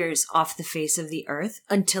disappears off the face of the earth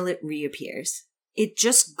until it reappears. It's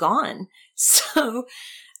just gone. So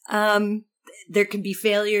there can be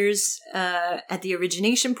failures at the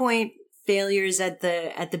origination point, failures at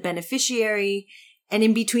the beneficiary, and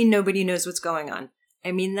in between nobody knows what's going on.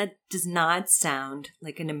 I mean, that does not sound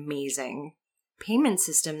like an amazing payment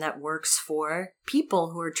system that works for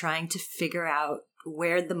people who are trying to figure out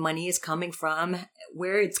where the money is coming from,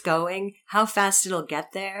 where it's going, how fast it'll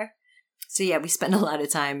get there. So yeah, we spend a lot of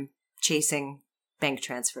time chasing bank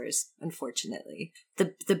transfers, unfortunately.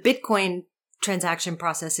 The Bitcoin transaction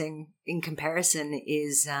processing in comparison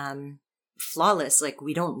is flawless. Like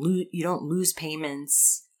you don't lose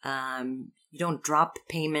payments, you don't drop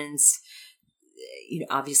payments.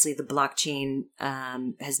 Obviously the blockchain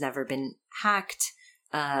has never been hacked.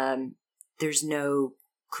 There's no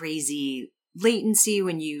crazy latency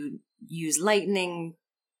when you use Lightning.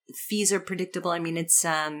 Fees are predictable. I mean, it's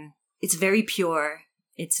very pure.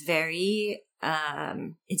 It's very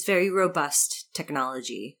robust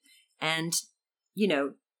technology. And,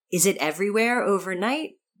 is it everywhere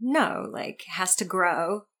overnight? No, like it has to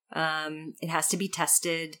grow. It has to be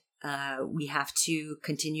tested. We have to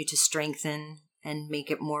continue to strengthen and make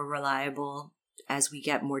it more reliable as we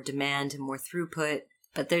get more demand and more throughput.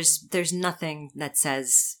 But there's nothing that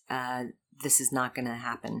says this is not going to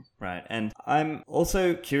happen. Right. And I'm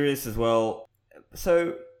also curious as well.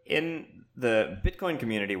 So in the Bitcoin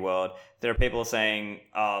community world, there are people saying,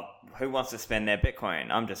 who wants to spend their Bitcoin?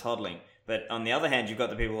 I'm just hodling. But on the other hand, you've got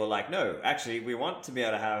the people who are like, no, actually, we want to be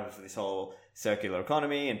able to have this whole circular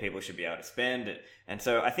economy and people should be able to spend it. And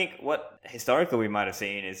so I think what historically we might have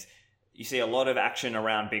seen is you see a lot of action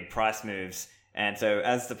around big price moves. And so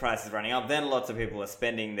as the price is running up, then lots of people are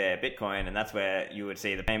spending their Bitcoin, and that's where you would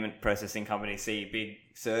see the payment processing companies see big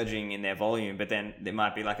surging in their volume, but then there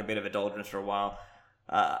might be like a bit of a doldrums for a while.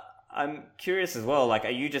 I'm curious as well, like,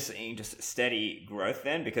 are you just seeing just steady growth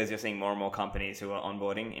then because you're seeing more and more companies who are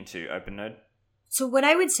onboarding into OpenNode? So what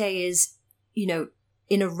I would say is,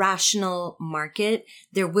 in a rational market,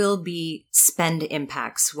 there will be spend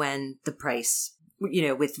impacts when the price,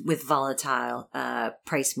 with volatile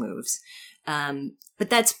price moves. But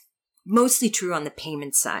that's mostly true on the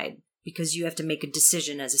payment side because you have to make a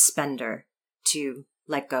decision as a spender to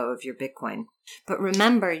let go of your Bitcoin. But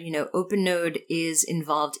remember, OpenNode is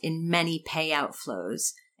involved in many payout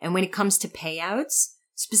flows. And when it comes to payouts,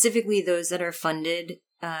 specifically those that are funded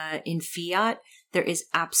in fiat, there is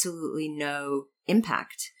absolutely no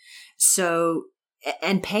impact. So,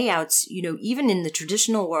 and payouts, even in the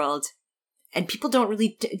traditional world, and people don't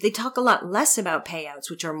really, they talk a lot less about payouts,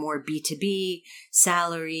 which are more B2B,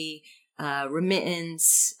 salary,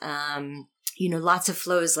 remittance, lots of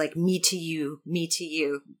flows like me to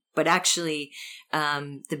you. But actually,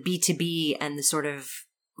 the B2B and the sort of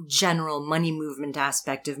general money movement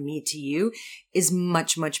aspect of me to you is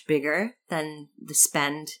much, much bigger than the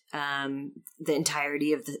spend, the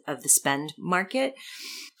entirety of the spend market.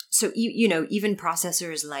 So, even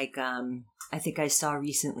processors like, I think I saw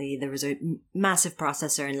recently there was a massive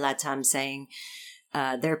processor in LATAM saying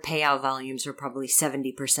their payout volumes are probably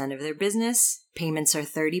 70% of their business. Payments are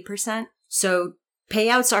 30%. So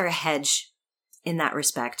payouts are a hedge in that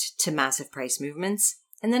respect to massive price movements.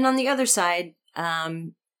 And then on the other side,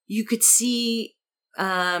 you could see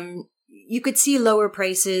lower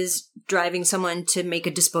prices driving someone to make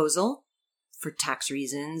a disposal for tax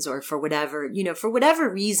reasons or for whatever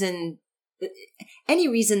reason. Any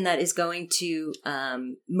reason that is going to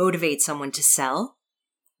motivate someone to sell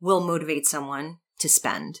will motivate someone to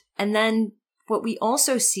spend. And then what we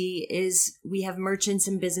also see is we have merchants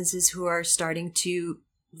and businesses who are starting to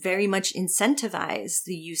very much incentivize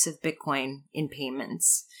the use of Bitcoin in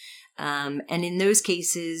payments. And in those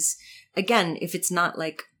cases, again, if it's not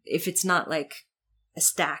like a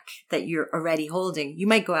stack that you're already holding, you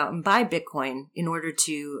might go out and buy Bitcoin in order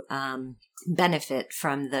to benefit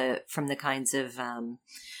from the kinds of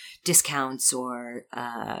discounts or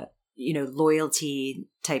loyalty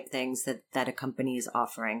type things that a company is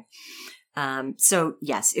offering. So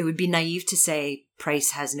yes, it would be naive to say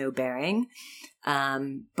price has no bearing.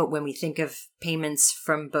 But when we think of payments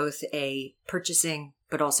from both a purchasing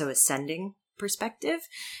but also a sending perspective,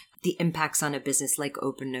 the impacts on a business like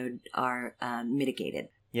OpenNode are mitigated.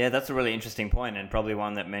 Yeah, that's a really interesting point, and probably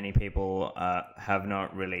one that many people have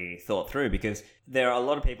not really thought through, because there are a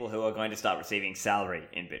lot of people who are going to start receiving salary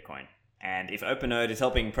in Bitcoin. And if OpenNode is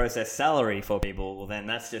helping process salary for people, well, then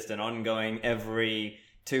that's just an ongoing every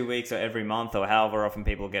 2 weeks or every month or however often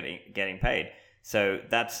people getting paid. So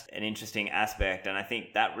that's an interesting aspect, and I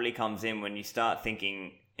think that really comes in when you start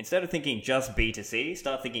thinking, instead of thinking just B2C,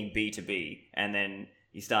 start thinking B2B, and then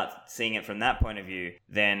you start seeing it from that point of view,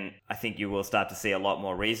 then I think you will start to see a lot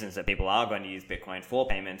more reasons that people are going to use Bitcoin for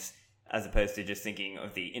payments, as opposed to just thinking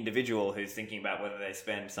of the individual who's thinking about whether they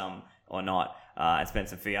spend some or not, and spend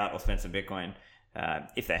some fiat or spend some Bitcoin,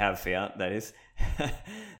 if they have fiat, that is.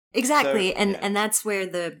 Exactly. So, and that's where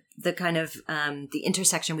the kind of the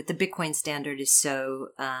intersection with the Bitcoin standard is so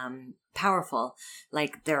powerful.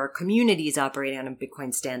 Like, there are communities operating on a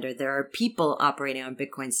Bitcoin standard. There are people operating on a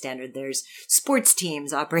Bitcoin standard. There's sports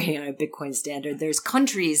teams operating on a Bitcoin standard. There's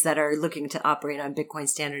countries that are looking to operate on Bitcoin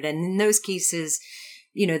standard. And in those cases,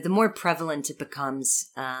 the more prevalent it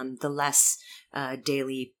becomes, the less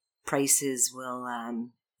daily prices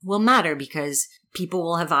will matter, because people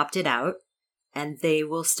will have opted out and they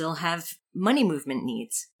will still have money movement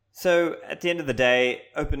needs. So at the end of the day,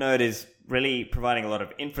 OpenNode is really providing a lot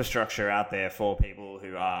of infrastructure out there for people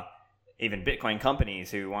who are even Bitcoin companies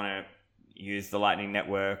who want to use the Lightning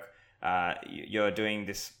Network. You're doing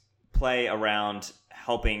this play around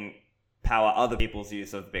helping power other people's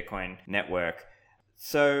use of the Bitcoin network.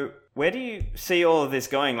 So where do you see all of this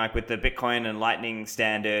going, like with the Bitcoin and Lightning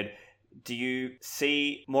standard? Do you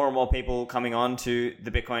see more and more people coming on to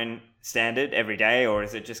the Bitcoin standard every day, or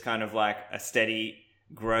is it just kind of like a steady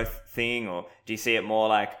growth thing? Or do you see it more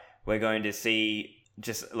like we're going to see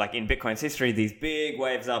just like in Bitcoin's history, these big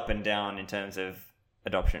waves up and down in terms of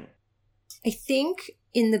adoption? I think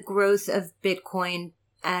in the growth of Bitcoin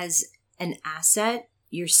as an asset,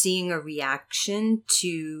 you're seeing a reaction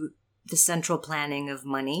to the central planning of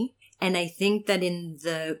money. And I think that in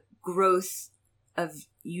the growth of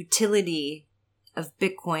utility of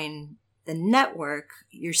Bitcoin, the network,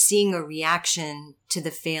 you're seeing a reaction to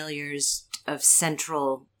the failures of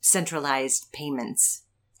centralized payments.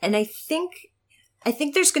 And I think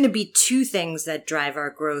there's going to be two things that drive our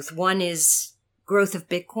growth. One is growth of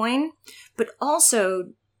Bitcoin, but also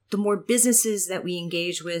the more businesses that we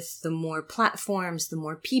engage with, the more platforms, the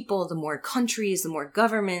more people, the more countries, the more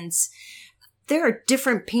governments. There are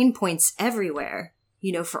different pain points everywhere.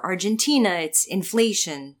 For Argentina, it's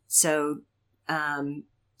inflation. So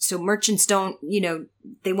merchants don't,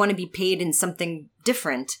 they want to be paid in something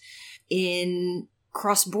different. In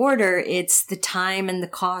cross-border, it's the time and the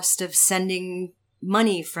cost of sending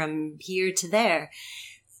money from here to there.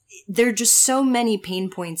 There are just so many pain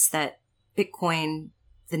points that Bitcoin,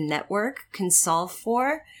 the network, can solve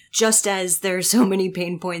for, just as there are so many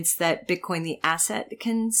pain points that Bitcoin, the asset,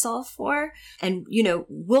 can solve for. And,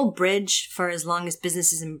 we'll bridge for as long as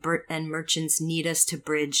businesses and merchants need us to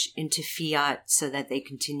bridge into fiat so that they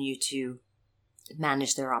continue to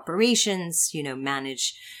manage their operations,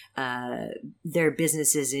 manage their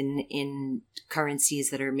businesses in currencies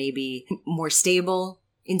that are maybe more stable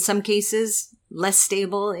in some cases, less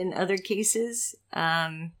stable in other cases.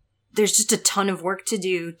 There's just a ton of work to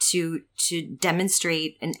do to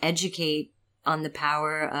demonstrate and educate on the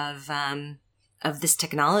power of this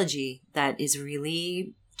technology that is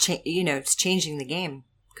really, it's changing the game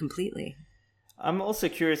completely. I'm also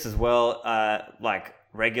curious as well, like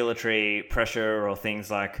regulatory pressure or things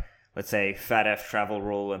like, let's say, FATF travel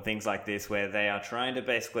rule and things like this, where they are trying to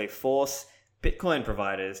basically force Bitcoin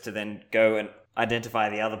providers to then go and identify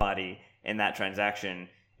the other party in that transaction.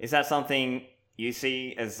 Is that something you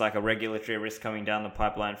see as like a regulatory risk coming down the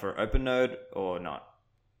pipeline for OpenNode or not?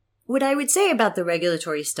 What I would say about the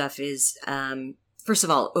regulatory stuff is, first of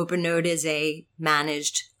all, OpenNode is a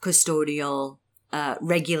managed, custodial,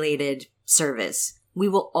 regulated service. We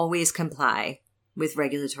will always comply with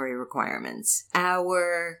regulatory requirements.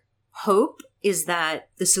 Our hope is that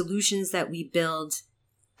the solutions that we build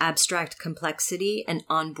abstract complexity and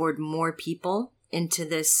onboard more people into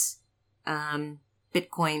this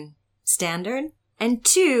Bitcoin standard. And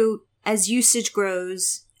two, as usage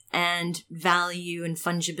grows and value and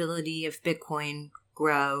fungibility of Bitcoin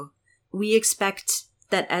grow, we expect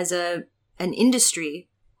that as an industry,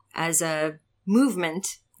 as a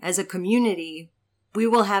movement, as a community, we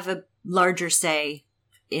will have a larger say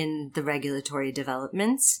in the regulatory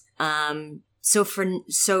developments. So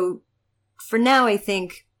for now, I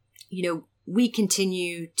think, we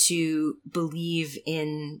continue to believe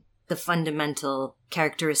in the fundamental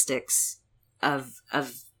characteristics of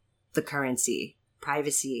the currency: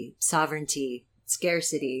 privacy, sovereignty,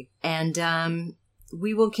 scarcity. And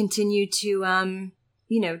we will continue to,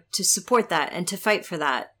 to support that and to fight for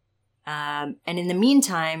that. And in the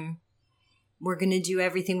meantime, we're going to do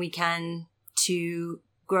everything we can to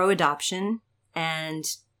grow adoption and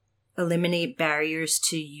eliminate barriers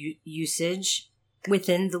to usage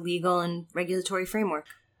within the legal and regulatory framework.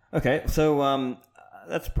 Okay, so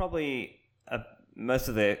that's probably most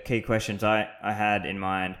of the key questions I had in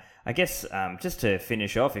mind. I guess just to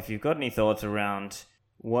finish off, if you've got any thoughts around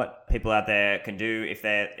what people out there can do if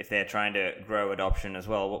they're trying to grow adoption as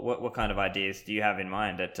well, what kind of ideas do you have in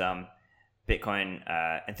mind that Bitcoin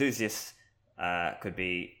enthusiasts could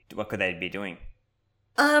they be doing?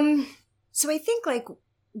 So I think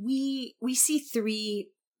we see three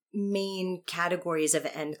main categories of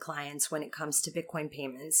end clients when it comes to Bitcoin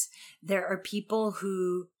payments. There are people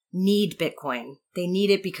who need Bitcoin. They need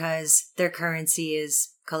it because their currency is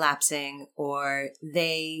collapsing, or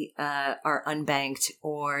they are unbanked,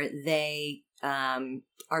 or they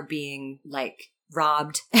are being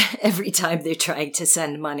robbed every time they're trying to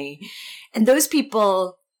send money. And those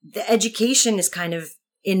people, the education is kind of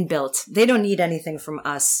inbuilt. They don't need anything from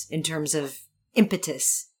us in terms of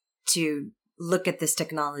impetus to look at this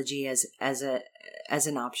technology as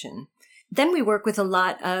an option. Then we work with a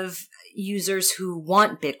lot of users who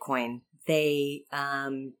want Bitcoin. They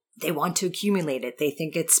want to accumulate it. They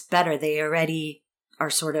think it's better. They already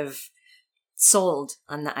are sort of sold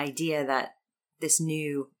on the idea that this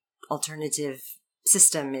new alternative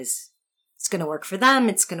system it's going to work for them.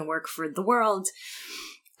 It's going to work for the world.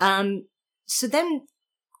 So then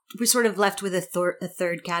we're sort of left with a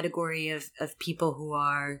third category of people who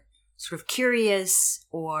are sort of curious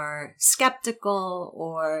or skeptical,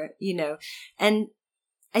 or, and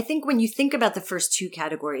I think when you think about the first two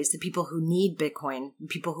categories, the people who need Bitcoin,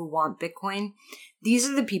 people who want Bitcoin, these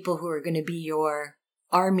are the people who are going to be your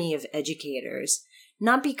army of educators,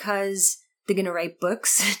 not because they're going to write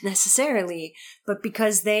books necessarily, but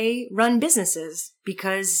because they run businesses,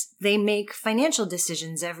 because they make financial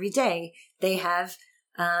decisions every day. They have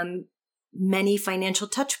many financial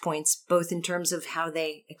touch points, both in terms of how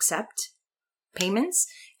they accept payments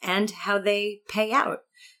and how they pay out.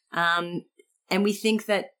 And we think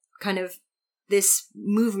that kind of this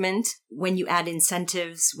movement, when you add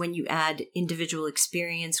incentives, when you add individual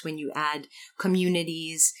experience, when you add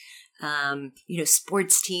communities,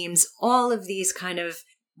 sports teams, all of these kind of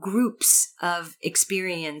groups of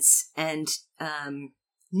experience and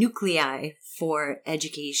nuclei for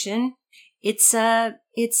education, it's a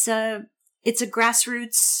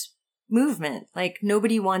grassroots movement. Like,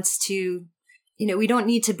 nobody wants to, we don't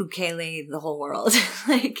need to Bukele the whole world.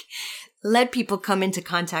 Like, let people come into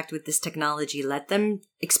contact with this technology, let them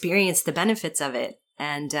experience the benefits of it,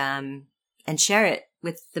 and share it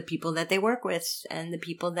with the people that they work with and the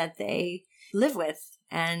people that they live with.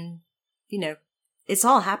 And, it's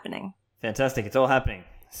all happening. Fantastic. It's all happening.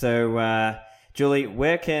 So, Julie,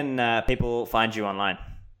 where can people find you online?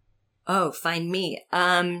 Oh, find me.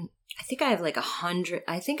 I think I have like 100.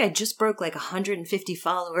 I think I just broke like 150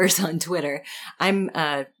 followers on Twitter. I'm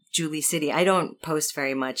Julie City. I don't post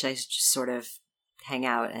very much. I just sort of hang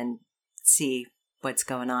out and see what's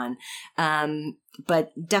going on.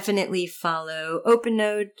 But definitely follow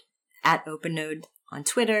OpenNode at OpenNode on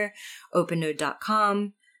Twitter,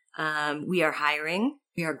 opennode.com. We are hiring.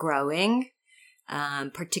 We are growing,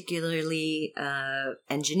 particularly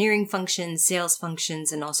engineering functions, sales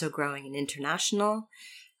functions, and also growing in international.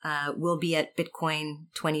 We'll be at Bitcoin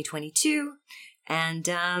 2022. And,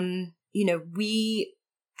 we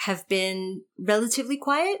have been relatively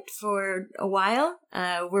quiet for a while.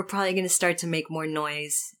 We're probably going to start to make more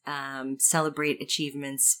noise, celebrate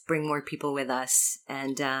achievements, bring more people with us,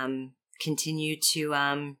 and continue to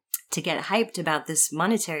get hyped about this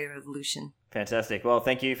monetary revolution. Fantastic. Well,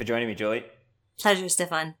 thank you for joining me, Julie. Pleasure,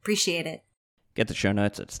 Stefan. Appreciate it. Get the show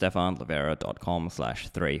notes at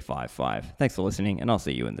stefanlivera.com/355. Thanks for listening, and I'll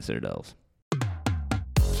see you in the Citadels.